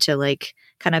it and to like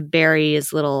kind of bury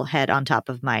his little head on top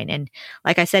of mine. And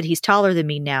like I said, he's taller than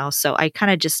me now, so I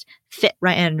kind of just fit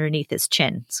right underneath his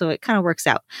chin. So it kind of works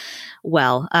out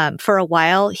well. For a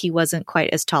while, he wasn't quite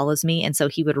as tall as me, and so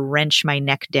he would wrench my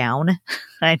neck down.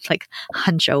 I'd like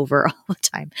hunch over all the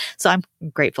time. So I'm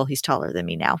grateful he's taller than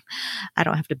me now. I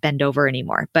don't have to bend over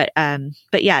anymore. But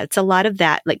yeah, it's a lot of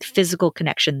that like physical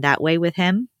connection that way with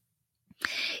him.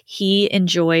 He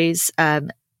enjoys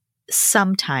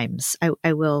sometimes,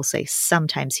 I will say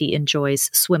sometimes, he enjoys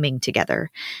swimming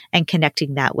together and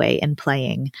connecting that way and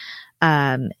playing.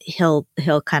 He'll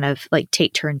kind of like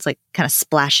take turns, like kind of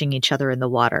splashing each other in the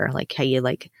water, like how you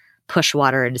like push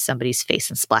water into somebody's face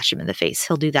and splash him in the face.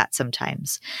 He'll do that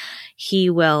sometimes. He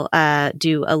will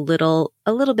do a little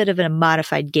bit of a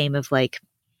modified game of like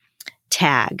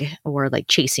tag, or like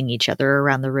chasing each other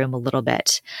around the room a little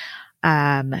bit.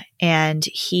 And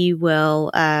he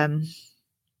will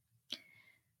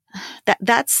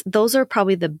those are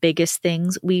probably the biggest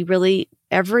things. We really,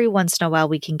 every once in a while,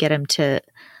 we can get him to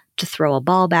throw a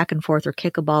ball back and forth or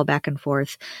kick a ball back and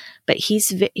forth. But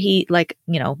he like,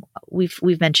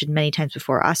 we've mentioned many times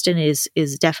before, Austin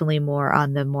is definitely more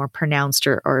on the more pronounced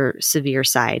or severe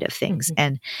side of things. Mm-hmm.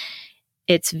 And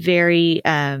it's very,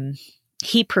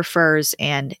 he prefers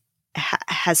and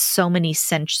has so many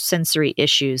sensory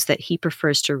issues that he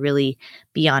prefers to really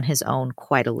be on his own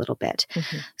quite a little bit.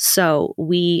 Mm-hmm. So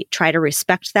we try to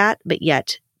respect that, but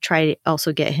yet try to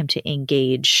also get him to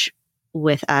engage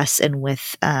with us and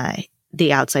with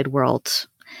the outside world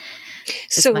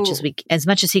as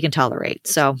much as he can tolerate.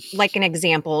 So, like an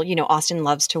example, Austin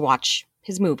loves to watch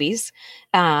his movies.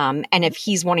 And if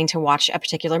he's wanting to watch a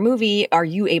particular movie, are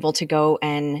you able to go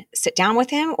and sit down with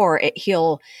him, or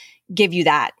he'll give you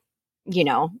that,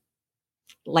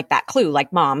 like that clue,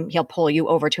 like mom, he'll pull you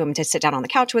over to him to sit down on the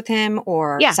couch with him,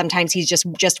 or sometimes he's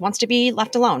just wants to be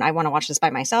left alone. I want to watch this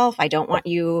by myself. I don't want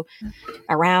you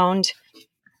around.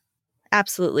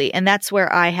 Absolutely. And that's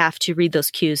where I have to read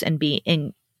those cues and be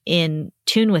in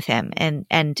tune with him. And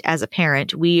as a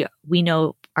parent, we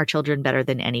know our children better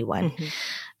than anyone.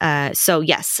 Mm-hmm. So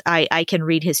yes, I can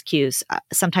read his cues.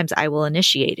 Sometimes I will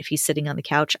initiate. If he's sitting on the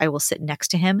couch, I will sit next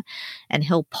to him and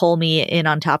he'll pull me in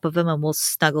on top of him and we'll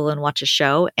snuggle and watch a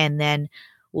show. And then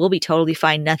we'll be totally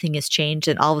fine. Nothing has changed.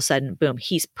 And all of a sudden, boom,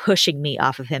 he's pushing me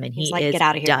off of him and he is get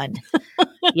out of here. Done.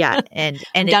 Yeah. And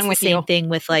it's done with the same thing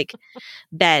with like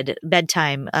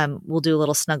bedtime. We'll do a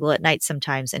little snuggle at night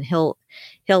sometimes, and he'll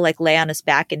like lay on his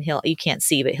back and you can't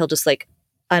see, but he'll just like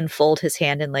unfold his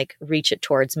hand and like reach it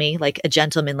towards me, like a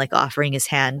gentleman, like offering his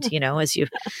hand, as you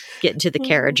get into the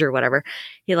carriage or whatever.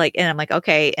 He like, and I'm like,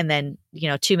 okay. And then,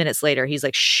 2 minutes later, he's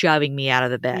like shoving me out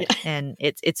of the bed. Yeah. And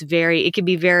it can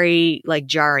be very like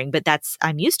jarring, but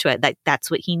I'm used to it. That's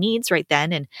what he needs right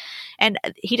then. And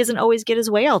he doesn't always get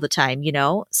his way all the time.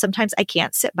 Sometimes I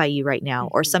can't sit by you right now.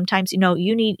 Or sometimes,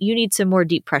 you need some more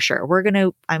deep pressure.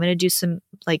 I'm going to do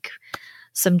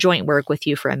some joint work with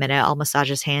you for a minute. I'll massage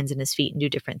his hands and his feet and do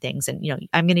different things. And,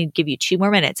 I'm going to give you 2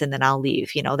 more minutes and then I'll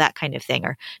leave, that kind of thing.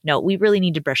 Or no, we really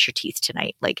need to brush your teeth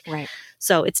tonight. Like, right.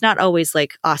 So it's not always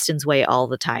like Austin's way all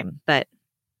the time, but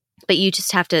you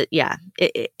just have to,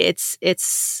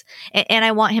 and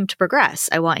I want him to progress.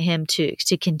 I want him to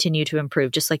continue to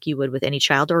improve just like you would with any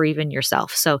child or even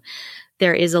yourself. So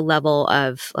there is a level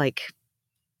of like,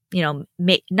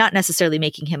 not necessarily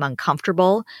making him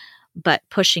uncomfortable, but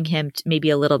pushing him maybe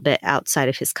a little bit outside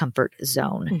of his comfort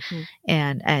zone,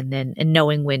 and then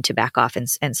knowing when to back off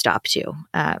and stop too.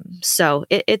 So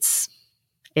it's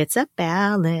a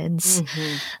balance.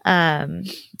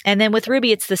 And then with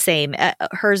Ruby, it's the same.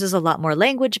 Hers is a lot more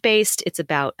language based. It's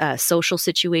about social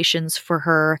situations for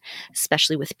her,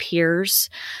 especially with peers.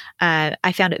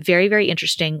 I found it very, very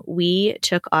interesting. We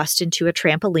took Austin to a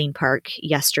trampoline park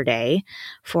yesterday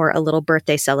for a little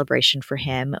birthday celebration for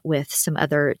him with some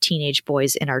other teenage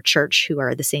boys in our church who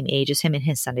are the same age as him in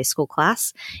his Sunday school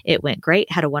class. It went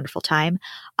great, had a wonderful time.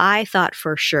 I thought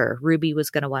for sure Ruby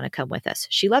was going to want to come with us.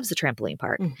 She loves the trampoline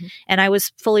park. And I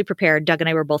was fully prepared. Doug and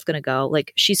I were both going to go.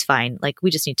 Like, she's fine. Like,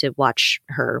 we just need to watch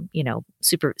her,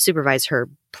 supervise her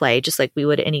play just like we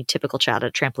would any typical child at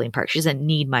a trampoline park. She doesn't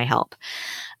need my help.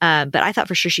 But I thought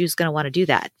for sure she was going to want to do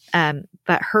that.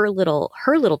 But her little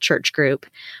church group,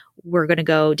 we're going to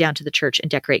go down to the church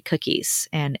and decorate cookies.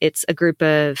 And it's a group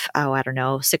of,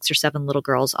 6 or 7 little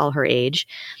girls, all her age.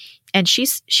 And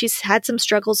she's had some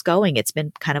struggles going. It's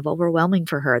been kind of overwhelming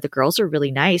for her. The girls are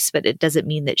really nice, but it doesn't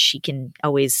mean that she can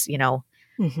always,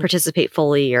 participate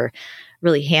fully or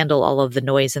really handle all of the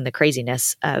noise and the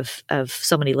craziness of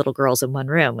so many little girls in one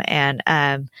room. And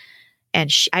I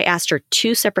asked her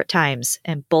 2 separate times,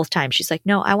 and both times she's like,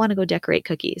 "No, I want to go decorate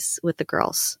cookies with the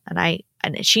girls."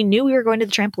 And she knew we were going to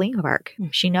the trampoline park.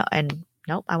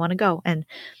 Nope, I want to go. And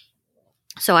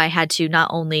so I had to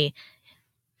not only,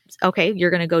 okay, you're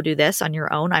going to go do this on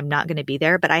your own. I'm not going to be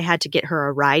there, but I had to get her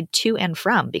a ride to and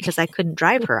from because I couldn't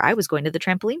drive her. I was going to the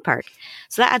trampoline park.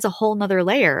 So that adds a whole nother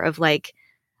layer of like,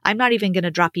 I'm not even going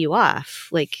to drop you off.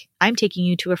 Like, I'm taking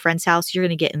you to a friend's house. You're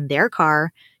going to get in their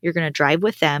car. You're going to drive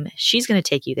with them. She's going to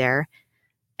take you there.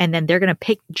 And then they're going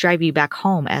to drive you back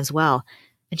home as well.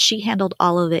 And she handled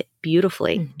all of it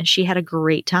beautifully. And she had a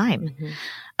great time.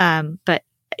 But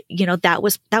that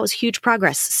was huge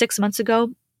progress. 6 months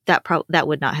ago, that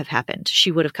would not have happened.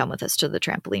 She would have come with us to the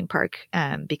trampoline park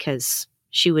because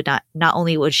she would not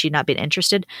only would she not been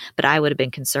interested, but I would have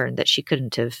been concerned that she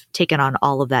couldn't have taken on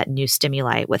all of that new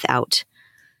stimuli without,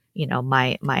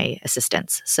 my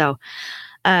assistance. So,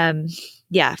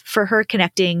 for her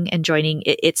connecting and joining,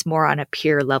 it's more on a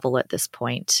peer level at this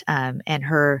point. And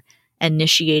her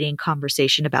initiating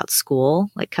conversation about school,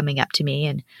 like coming up to me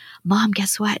and, "Mom,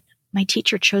 guess what? My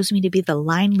teacher chose me to be the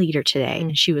line leader today."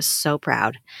 And she was so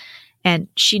proud. And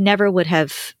she never would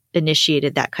have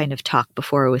initiated that kind of talk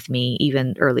before with me,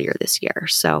 even earlier this year.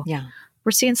 So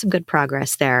we're seeing some good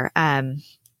progress there.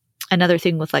 Another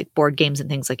thing with like board games and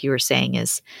things like you were saying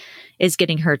is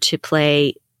getting her to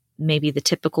play maybe the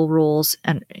typical rules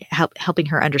and helping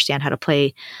her understand how to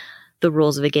play the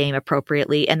rules of a game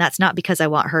appropriately. And that's not because I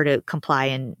want her to comply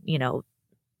and,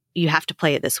 you have to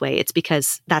play it this way. It's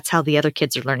because that's how the other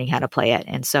kids are learning how to play it.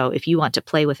 And so if you want to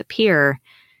play with a peer,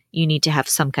 you need to have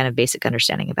some kind of basic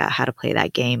understanding about how to play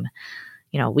that game.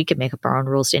 We could make up our own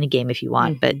rules to any game if you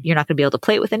want, but you're not going to be able to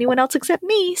play it with anyone else except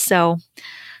me. So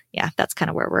that's kind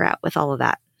of where we're at with all of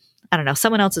that. I don't know.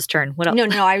 Someone else's turn. What else?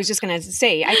 No, I was just going to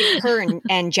say, I think her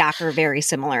and Jack are very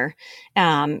similar.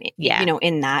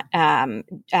 In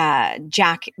that,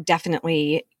 Jack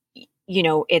definitely,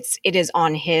 it is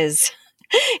on his,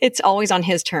 it's always on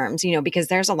his terms, because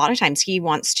there's a lot of times he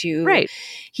wants to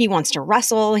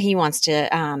wrestle. He wants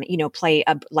to, play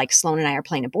like Sloan and I are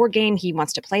playing a board game. He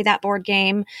wants to play that board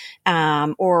game,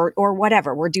 or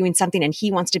whatever. We're doing something and he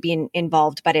wants to be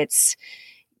involved, but it's,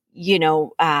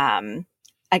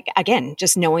 again,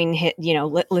 just knowing,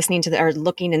 listening to or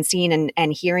looking and seeing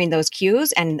and hearing those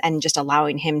cues and just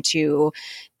allowing him to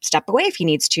step away if he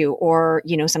needs to. Or,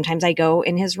 sometimes I go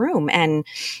in his room and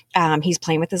he's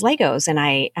playing with his Legos and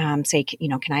I say,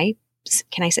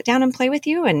 can I sit down and play with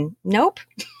you? And nope.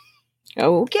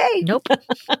 Okay. Nope.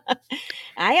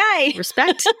 Aye.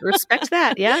 Respect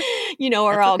that. Yeah.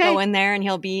 Or That's I'll okay. go in there and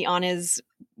he'll be on his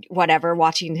whatever,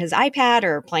 watching his iPad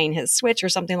or playing his Switch or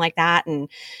something like that.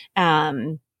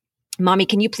 And, Mommy,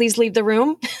 can you please leave the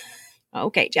room?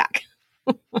 Okay, Jack.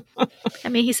 I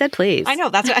mean, he said, please. I know.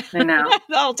 That's what I know.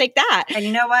 I'll take that. And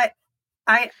you know what?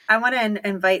 I want to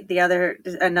invite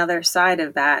another side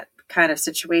of that kind of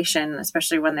situation,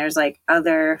 especially when there's like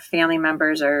other family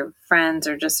members or friends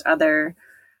or just other,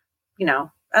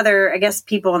 I guess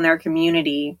people in their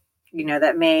community,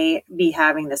 that may be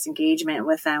having this engagement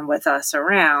with them, with us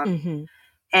around. Mm-hmm.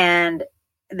 And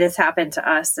this happened to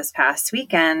us this past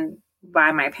weekend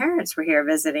while my parents were here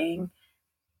visiting.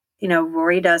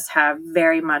 Rory does have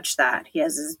very much that. He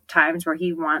has his times where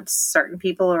he wants certain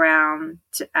people around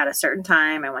at a certain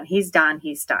time. And when he's done,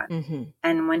 he's done. Mm-hmm.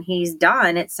 And when he's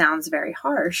done, it sounds very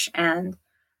harsh. And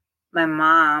my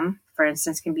mom, for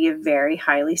instance, can be a very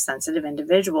highly sensitive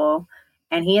individual.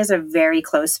 And he has a very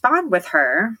close bond with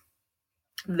her.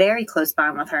 Very close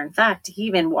bond with her. In fact, he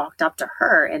even walked up to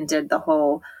her and did the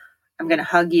whole, I'm going to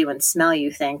hug you and smell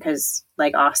you thing. Because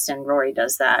like Austin, Rory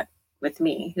does that with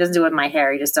me. He doesn't do it with my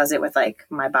hair. He just does it with like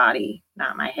my body,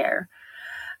 not my hair.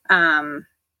 I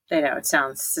know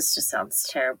this just sounds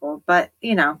terrible, but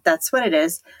that's what it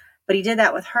is. But he did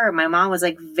that with her. My mom was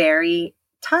like very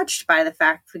touched by the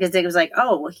fact, because it was like,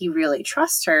 oh, well, he really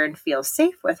trusts her and feels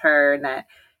safe with her, and that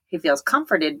he feels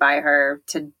comforted by her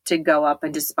to go up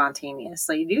and just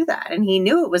spontaneously do that. And he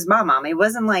knew it was my mom. It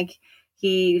wasn't like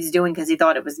he was doing because he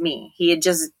thought it was me. He had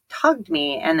just hugged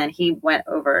me, and then he went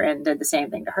over and did the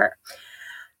same thing to her.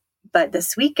 But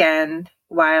this weekend,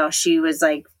 while she was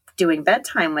like doing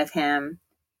bedtime with him,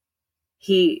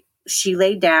 she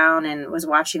laid down and was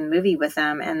watching the movie with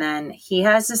him. And then he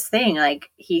has this thing,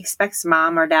 like he expects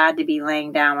mom or dad to be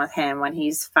laying down with him when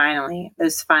he's finally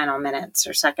those final minutes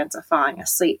or seconds of falling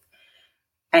asleep.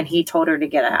 And he told her to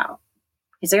get out.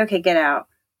 He's like, okay, get out.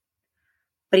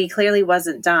 But he clearly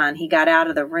wasn't done. He got out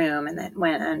of the room and then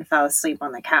went and fell asleep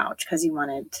on the couch because he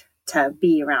wanted to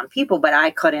be around people. But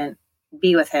I couldn't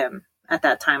be with him at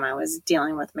that time. I was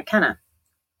dealing with McKenna.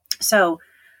 So,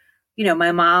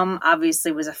 my mom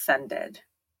obviously was offended.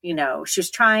 She was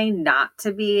trying not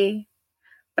to be,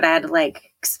 but I had to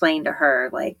like explain to her,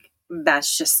 like,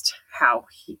 that's just how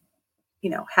he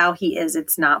is.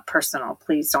 It's not personal.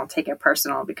 Please don't take it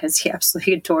personal, because he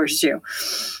absolutely adores you.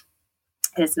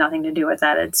 It has nothing to do with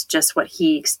that. It's just what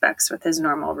he expects with his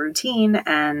normal routine.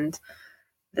 And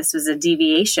this was a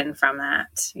deviation from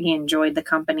that. He enjoyed the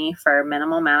company for a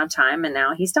minimal amount of time, and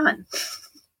now he's done.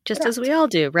 Just as we all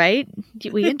do, right?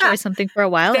 We enjoy something for a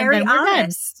while Very and then we're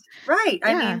honest. Done. Right. Yeah.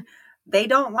 I mean, they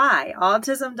don't lie.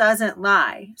 Autism doesn't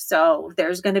lie. So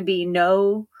there's going to be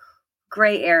no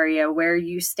gray area where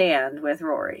you stand with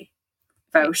Rory.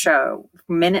 Faux show,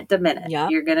 minute to minute. Yep.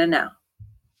 You're going to know.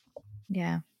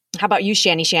 Yeah. How about you,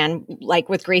 Shanny Shan? Like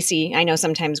with Gracie, I know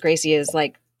sometimes Gracie is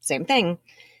like, same thing.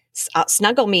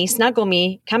 Snuggle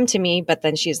me, come to me. But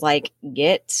then she's like,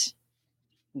 get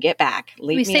back.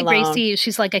 Leave me alone. We say Gracie,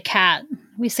 she's like a cat.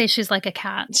 We say she's like a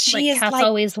cat. Cats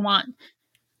always want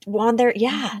their,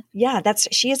 yeah.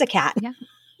 She is a cat. Yeah.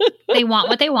 They want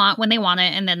what they want when they want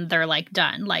it, and then they're like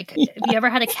done. Like, have you ever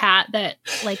had a cat that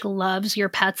like loves your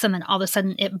pets and then all of a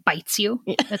sudden it bites you?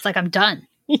 Yeah. It's like, I'm done.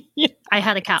 Yeah. I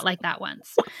had a cat like that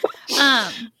once.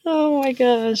 Oh my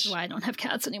gosh. That's why I don't have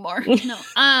cats anymore.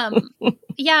 No.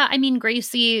 Yeah, I mean,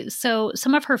 Gracie, so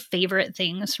some of her favorite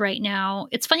things right now,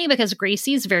 it's funny because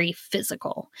Gracie's very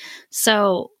physical.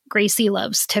 So Gracie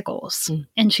loves tickles,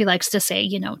 and she likes to say,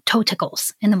 toe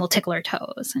tickles, and then we'll tickle her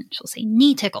toes, and she'll say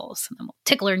knee tickles, and then we'll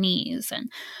tickle her knees. And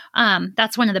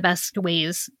that's one of the best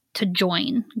ways to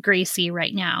join Gracie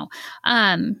right now.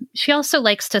 She also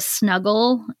likes to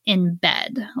snuggle in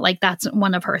bed. Like, that's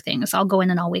one of her things. I'll go in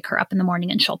and I'll wake her up in the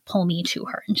morning and she'll pull me to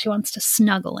her and she wants to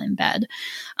snuggle in bed.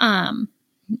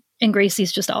 And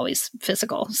Gracie's just always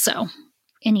physical. So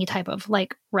any type of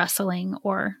like wrestling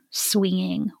or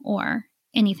swinging or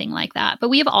anything like that. But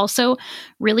we have also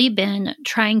really been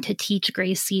trying to teach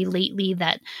Gracie lately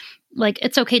that like,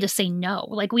 it's okay to say no.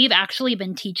 Like, we've actually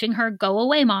been teaching her, go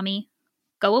away, mommy.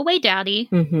 Go away, daddy.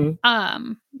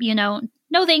 Mm-hmm.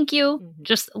 No, thank you. Mm-hmm.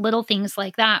 Just little things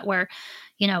like that where,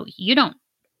 you don't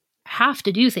have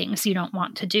to do things you don't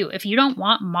want to do. If you don't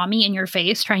want mommy in your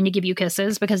face trying to give you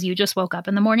kisses because you just woke up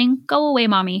in the morning, go away,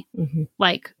 mommy. Mm-hmm.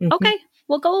 Like, okay,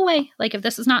 well, go away. Like, if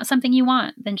this is not something you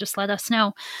want, then just let us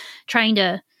know. Trying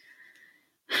to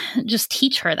just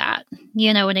teach her that.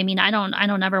 You know what I mean? I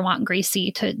don't ever want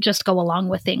Gracie to just go along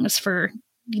with things for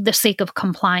the sake of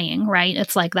complying, right?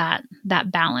 It's like that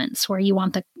balance where you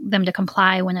want them to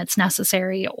comply when it's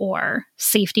necessary or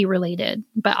safety related,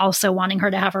 but also wanting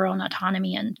her to have her own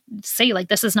autonomy and say, like,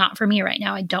 this is not for me right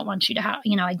now. I don't want you to have,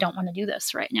 I don't want to do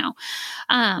this right now.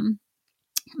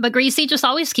 But Gracie just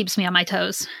always keeps me on my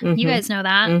toes. Mm-hmm. You guys know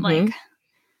that. Mm-hmm. Like,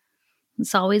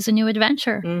 it's always a new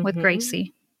adventure with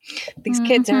Gracie. These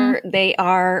kids they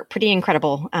are pretty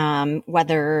incredible.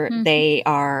 Whether they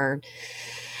are,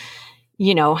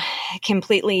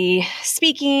 completely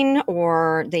speaking,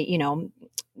 or they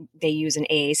use an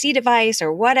AAC device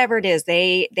or whatever it is,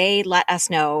 they let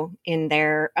us know in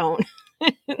their own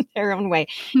way.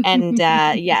 And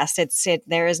yes,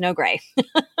 there is no gray.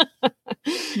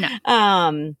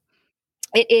 No.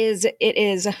 It is,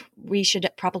 we should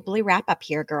probably wrap up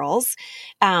here, girls.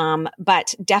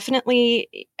 But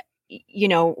definitely,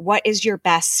 what is your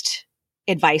best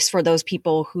advice for those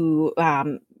people who,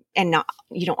 and not,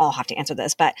 you don't all have to answer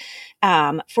this, but,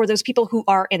 for those people who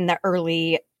are in the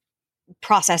early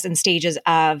process and stages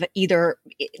of either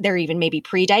they're even maybe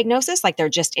pre-diagnosis, like they're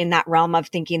just in that realm of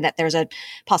thinking that there's a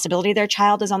possibility their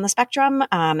child is on the spectrum,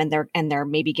 and they're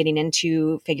maybe getting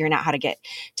into figuring out how to get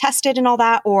tested and all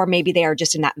that, or maybe they are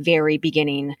just in that very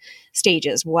beginning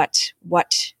stages. What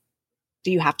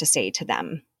do you have to say to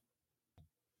them?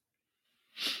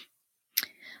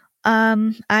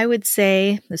 I would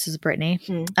say, this is Brittany.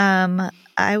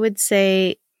 I would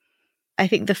say, I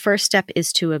think the first step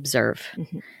is to observe.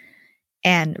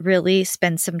 And really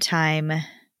spend some time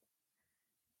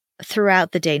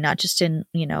throughout the day, not just in,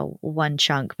 one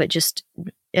chunk, but just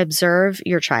observe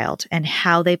your child and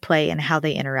how they play and how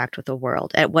they interact with the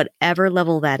world at whatever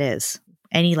level that is,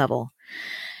 any level,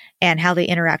 and how they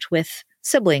interact with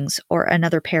siblings or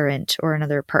another parent or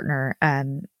another partner,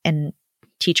 and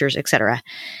teachers, etc.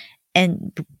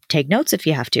 And take notes if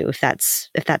you have to, if that's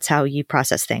how you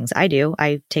process things. I do.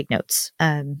 I take notes.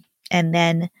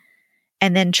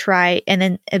 And then try and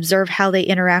then observe how they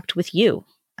interact with you.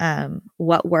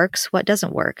 What works, what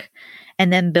doesn't work,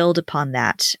 and then build upon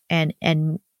that. And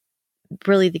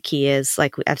really the key is,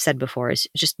 like I've said before, is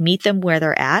just meet them where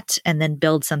they're at and then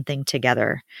build something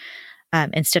together.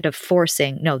 Instead of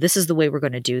forcing, no, this is the way we're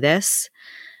going to do this.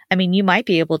 I mean, you might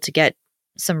be able to get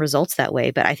some results that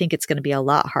way, but I think it's going to be a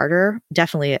lot harder,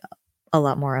 definitely a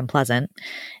lot more unpleasant.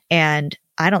 And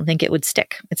I don't think it would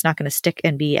stick. It's not going to stick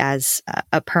and be as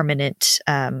a permanent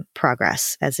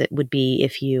progress as it would be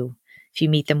if you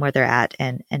meet them where they're at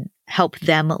and help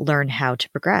them learn how to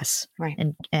progress, right,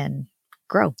 and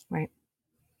grow. Right.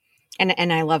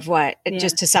 And I love what,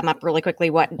 just to sum up really quickly,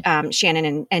 what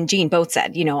Shannon and Jean both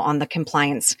said, on the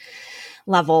compliance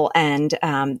level and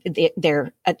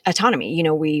their autonomy.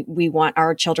 We want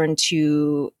our children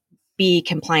to be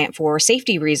compliant for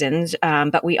safety reasons,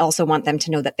 but we also want them to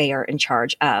know that they are in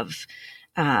charge of,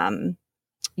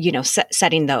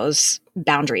 setting those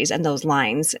boundaries and those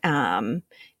lines, and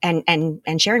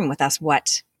sharing with us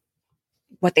what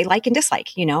they like and dislike,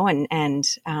 and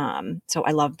so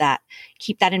I love that.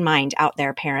 Keep that in mind out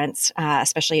there, parents,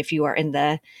 especially if you are in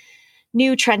the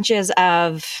new trenches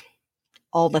of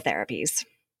all the therapies.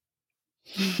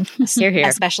 Hear, hear.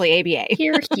 Especially ABA.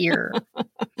 Here.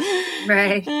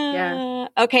 Right. Yeah.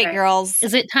 Okay, right. Girls.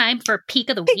 Is it time for Peak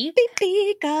of the Week?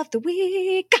 Peak of the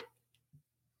week.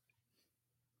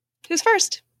 Who's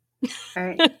first? All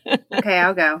right. Okay,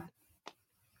 I'll go.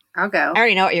 I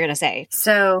already know what you're going to say.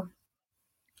 So,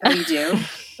 you do?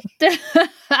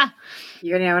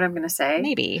 You already know what I'm going to say?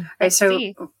 Maybe. All right,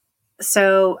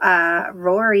 so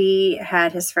Rory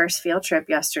had his first field trip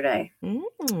yesterday.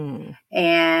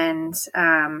 And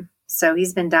so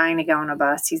he's been dying to go on a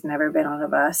bus. He's never been on a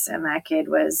bus. And that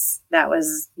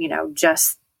was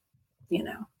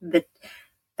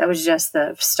just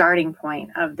the starting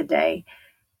point of the day.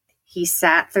 He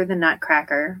sat through the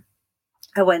Nutcracker.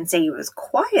 I wouldn't say he was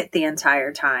quiet the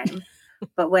entire time,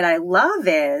 but what I love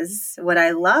is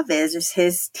just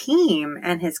his team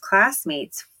and his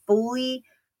classmates fully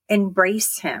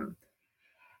embrace him.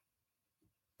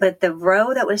 But the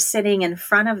row that was sitting in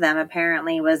front of them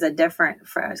apparently was a different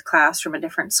class from a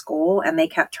different school, and they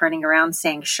kept turning around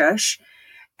saying shush,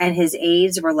 and his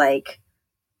aides were like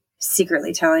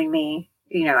secretly telling me,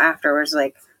 afterwards,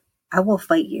 like, I will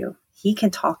fight you. He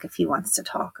can talk if he wants to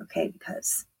talk, okay?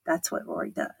 Because that's what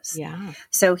Rory does. Yeah.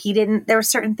 So there were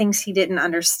certain things he didn't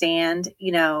understand,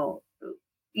 but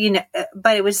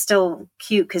it was still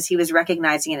cute because he was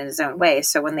recognizing it in his own way.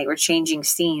 So when they were changing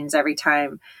scenes every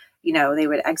time, they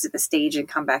would exit the stage and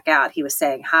come back out, he was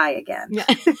saying hi again. Yeah.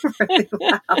 Really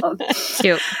loud.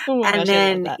 Cute. And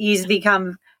then he's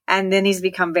become And then he's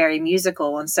become very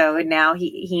musical. And so now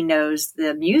he knows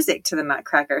the music to the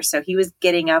Nutcracker. So he was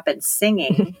getting up and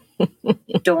singing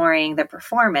during the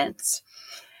performance.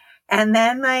 And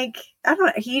then I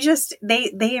don't know,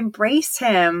 they embrace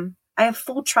him. I have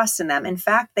full trust in them. In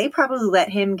fact, they probably let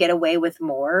him get away with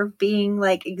more being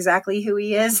like exactly who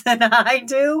he is than I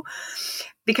do,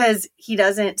 because he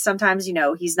doesn't sometimes,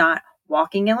 he's not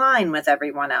walking in line with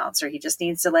everyone else, or he just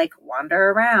needs to like wander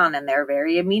around, and they're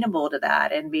very amenable to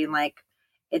that and being like,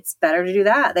 it's better to do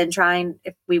that than trying,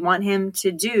 if we want him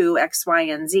to do X, Y,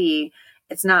 and Z,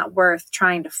 it's not worth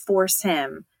trying to force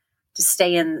him to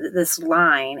stay in this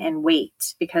line and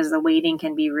wait, because the waiting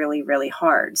can be really, really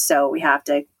hard. So we have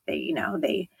to,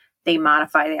 they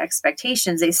modify the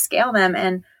expectations, they scale them,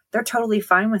 and they're totally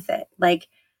fine with it. Like,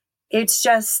 it's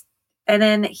just, and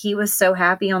then he was so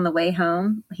happy on the way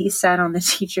home. He sat on the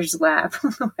teacher's lap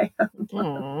on the way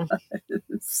home.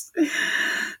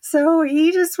 So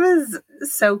he just was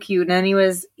so cute. And then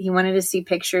he wanted to see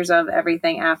pictures of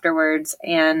everything afterwards.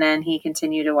 And then he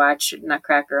continued to watch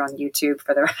Nutcracker on YouTube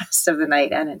for the rest of the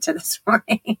night and into this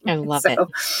morning. I love it.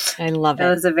 I love it. It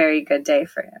was a very good day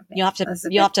for him. You'll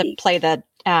have to play the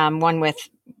one with,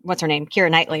 what's her name? Keira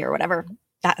Knightley or whatever.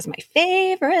 That is my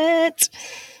favorite.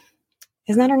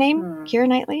 Isn't that her name? Keira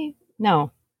Knightley?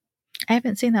 No. I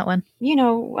haven't seen that one.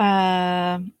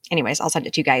 Anyways, I'll send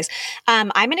it to you guys.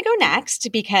 I'm going to go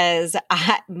next because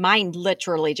mine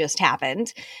literally just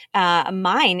happened.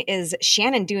 Mine is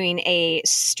Shannon doing a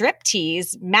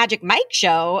striptease Magic Mike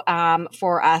show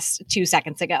for us 2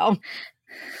 seconds ago.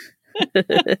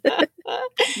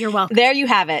 You're welcome. There you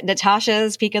have it.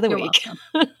 Natasha's Peak of the Week.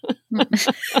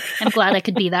 I'm glad I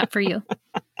could be that for you.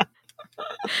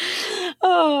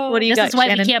 What do you got, This is why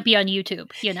Shannon? we can't be on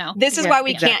YouTube, This is why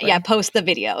we can't post the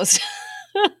videos.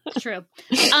 True.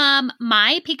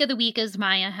 My Peak of the Week is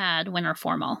Maya had Winter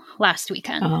Formal last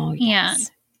weekend. Oh, yes. And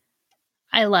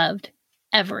I loved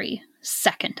every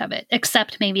second of it,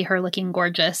 except maybe her looking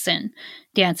gorgeous and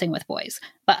dancing with boys.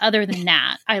 But other than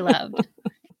that, I loved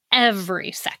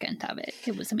every second of it.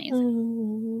 It was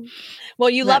amazing. Well,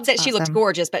 you loved that she awesome. looked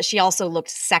gorgeous, but she also looked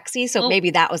sexy. So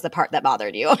maybe that was the part that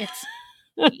bothered you.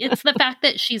 It's the fact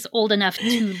that she's old enough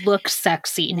to look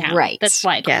sexy now. Right. That's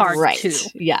like Yes. hard Right. to,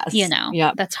 Yes.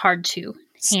 Yep. That's hard to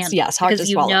handle. Yes, hard because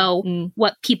to swallow. You know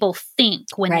what people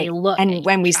think when they look and at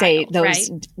when we your say child, those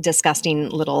right? disgusting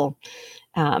little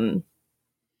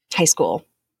high school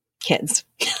kids.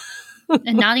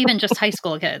 And not even just high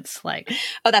school kids, like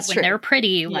that's when true. they're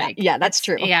pretty, like yeah, that's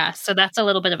true. Yeah, so that's a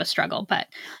little bit of a struggle, but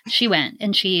she went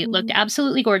and she looked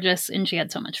absolutely gorgeous and she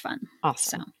had so much fun.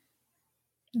 Awesome. So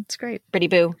That's great. Pretty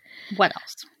boo. what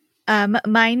else?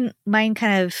 Mine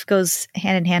kind of goes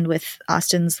hand in hand with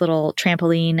Austin's little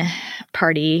trampoline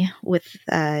party with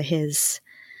his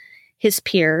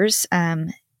peers.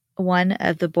 One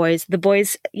of the boys,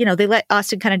 they let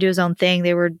Austin kind of do his own thing.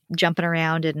 They were jumping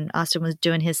around and Austin was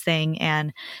doing his thing.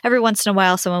 And every once in a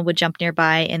while, someone would jump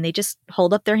nearby and they just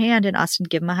hold up their hand and Austin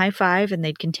give them a high five and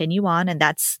they'd continue on. And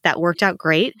that worked out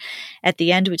great. At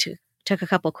the end, we took a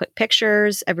couple quick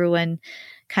pictures. Everyone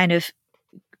kind of,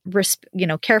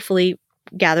 carefully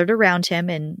gathered around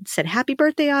him and said, "Happy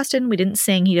birthday, Austin." We didn't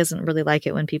sing. He doesn't really like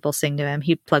it when people sing to him.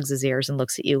 He plugs his ears and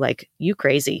looks at you like, "You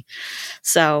crazy."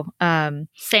 So,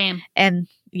 Same. and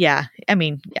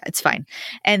it's fine.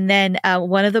 And then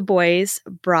one of the boys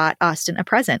brought Austin a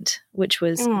present, which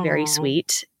was very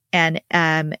sweet. And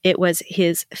it was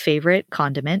his favorite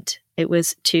condiment. It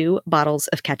was 2 bottles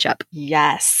of ketchup.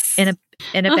 Yes. In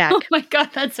a bag. Oh my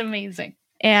God, that's amazing.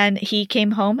 And he came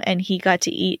home and he got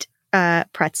to eat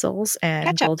pretzels and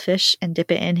Ketchup. goldfish and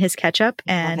dip it in his ketchup.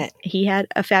 And he had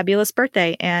a fabulous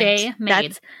birthday. And Day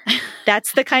made.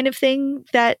 that's the kind of thing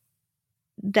that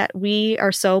we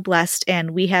are so blessed,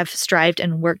 and we have strived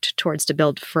and worked towards to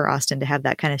build for Austin, to have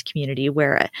that kind of community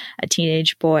where a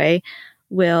teenage boy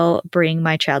will bring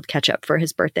my child ketchup for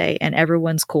his birthday and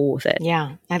everyone's cool with it.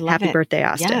 Yeah. I love Happy it. birthday,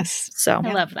 Austin. Yes. So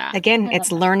I love that. Again,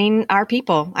 it's learning our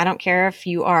people. I don't care if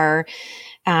you are,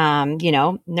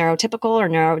 neurotypical or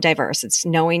neurodiverse. It's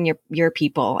knowing your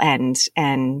people and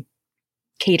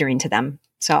catering to them.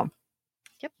 So,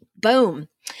 yep. Boom.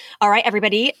 All right,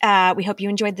 everybody. We hope you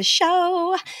enjoyed the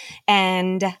show,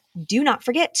 and do not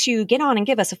forget to get on and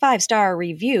give us a 5-star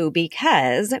review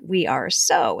because we are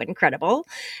so incredible.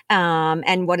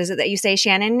 And what is it that you say,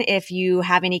 Shannon? If you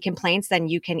have any complaints, then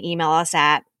you can email us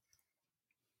at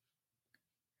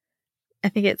I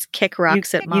think it's kick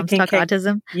rocks at Moms Talk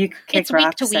Autism. You can kick It's week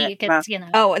rocks to week. at- It's, you know.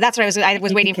 Oh, that's what I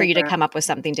was You waiting can for you to kick come up with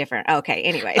something different. Okay.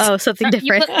 Anyways. Oh, something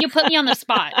different. You put me on the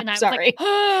spot, and I was Sorry.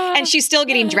 like, And she's still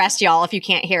getting dressed, y'all, if you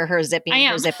can't hear her zipping I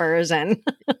am. her zippers. And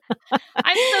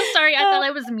I'm so sorry. I thought I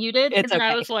was muted, It's and then I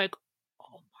okay. was like,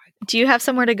 Do you have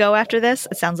somewhere to go after this?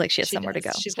 It sounds like she has somewhere to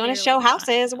go. She's going to show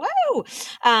houses. Whoa.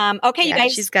 Okay, you Yeah,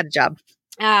 guys. she's got a job.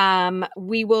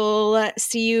 We will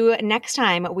see you next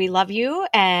time. We love you.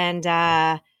 And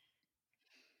that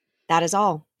is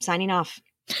all. Signing off.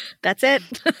 That's it.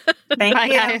 Thank bye,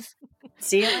 you. guys.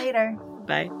 See you later.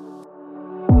 Bye.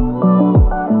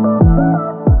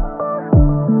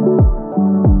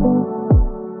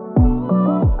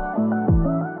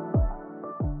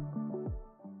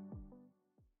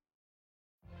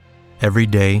 Every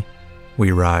day,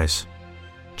 we rise,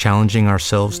 challenging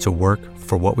ourselves to work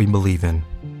for what we believe in.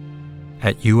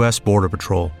 At U.S. Border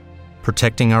Patrol,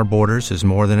 protecting our borders is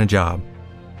more than a job.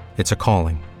 It's a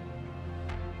calling.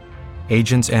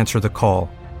 Agents answer the call,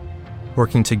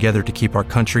 working together to keep our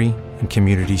country and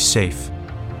communities safe.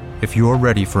 If you're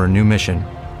ready for a new mission,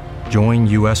 join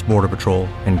U.S. Border Patrol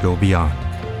and go beyond.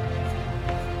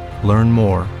 Learn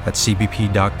more at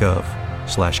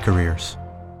cbp.gov/careers.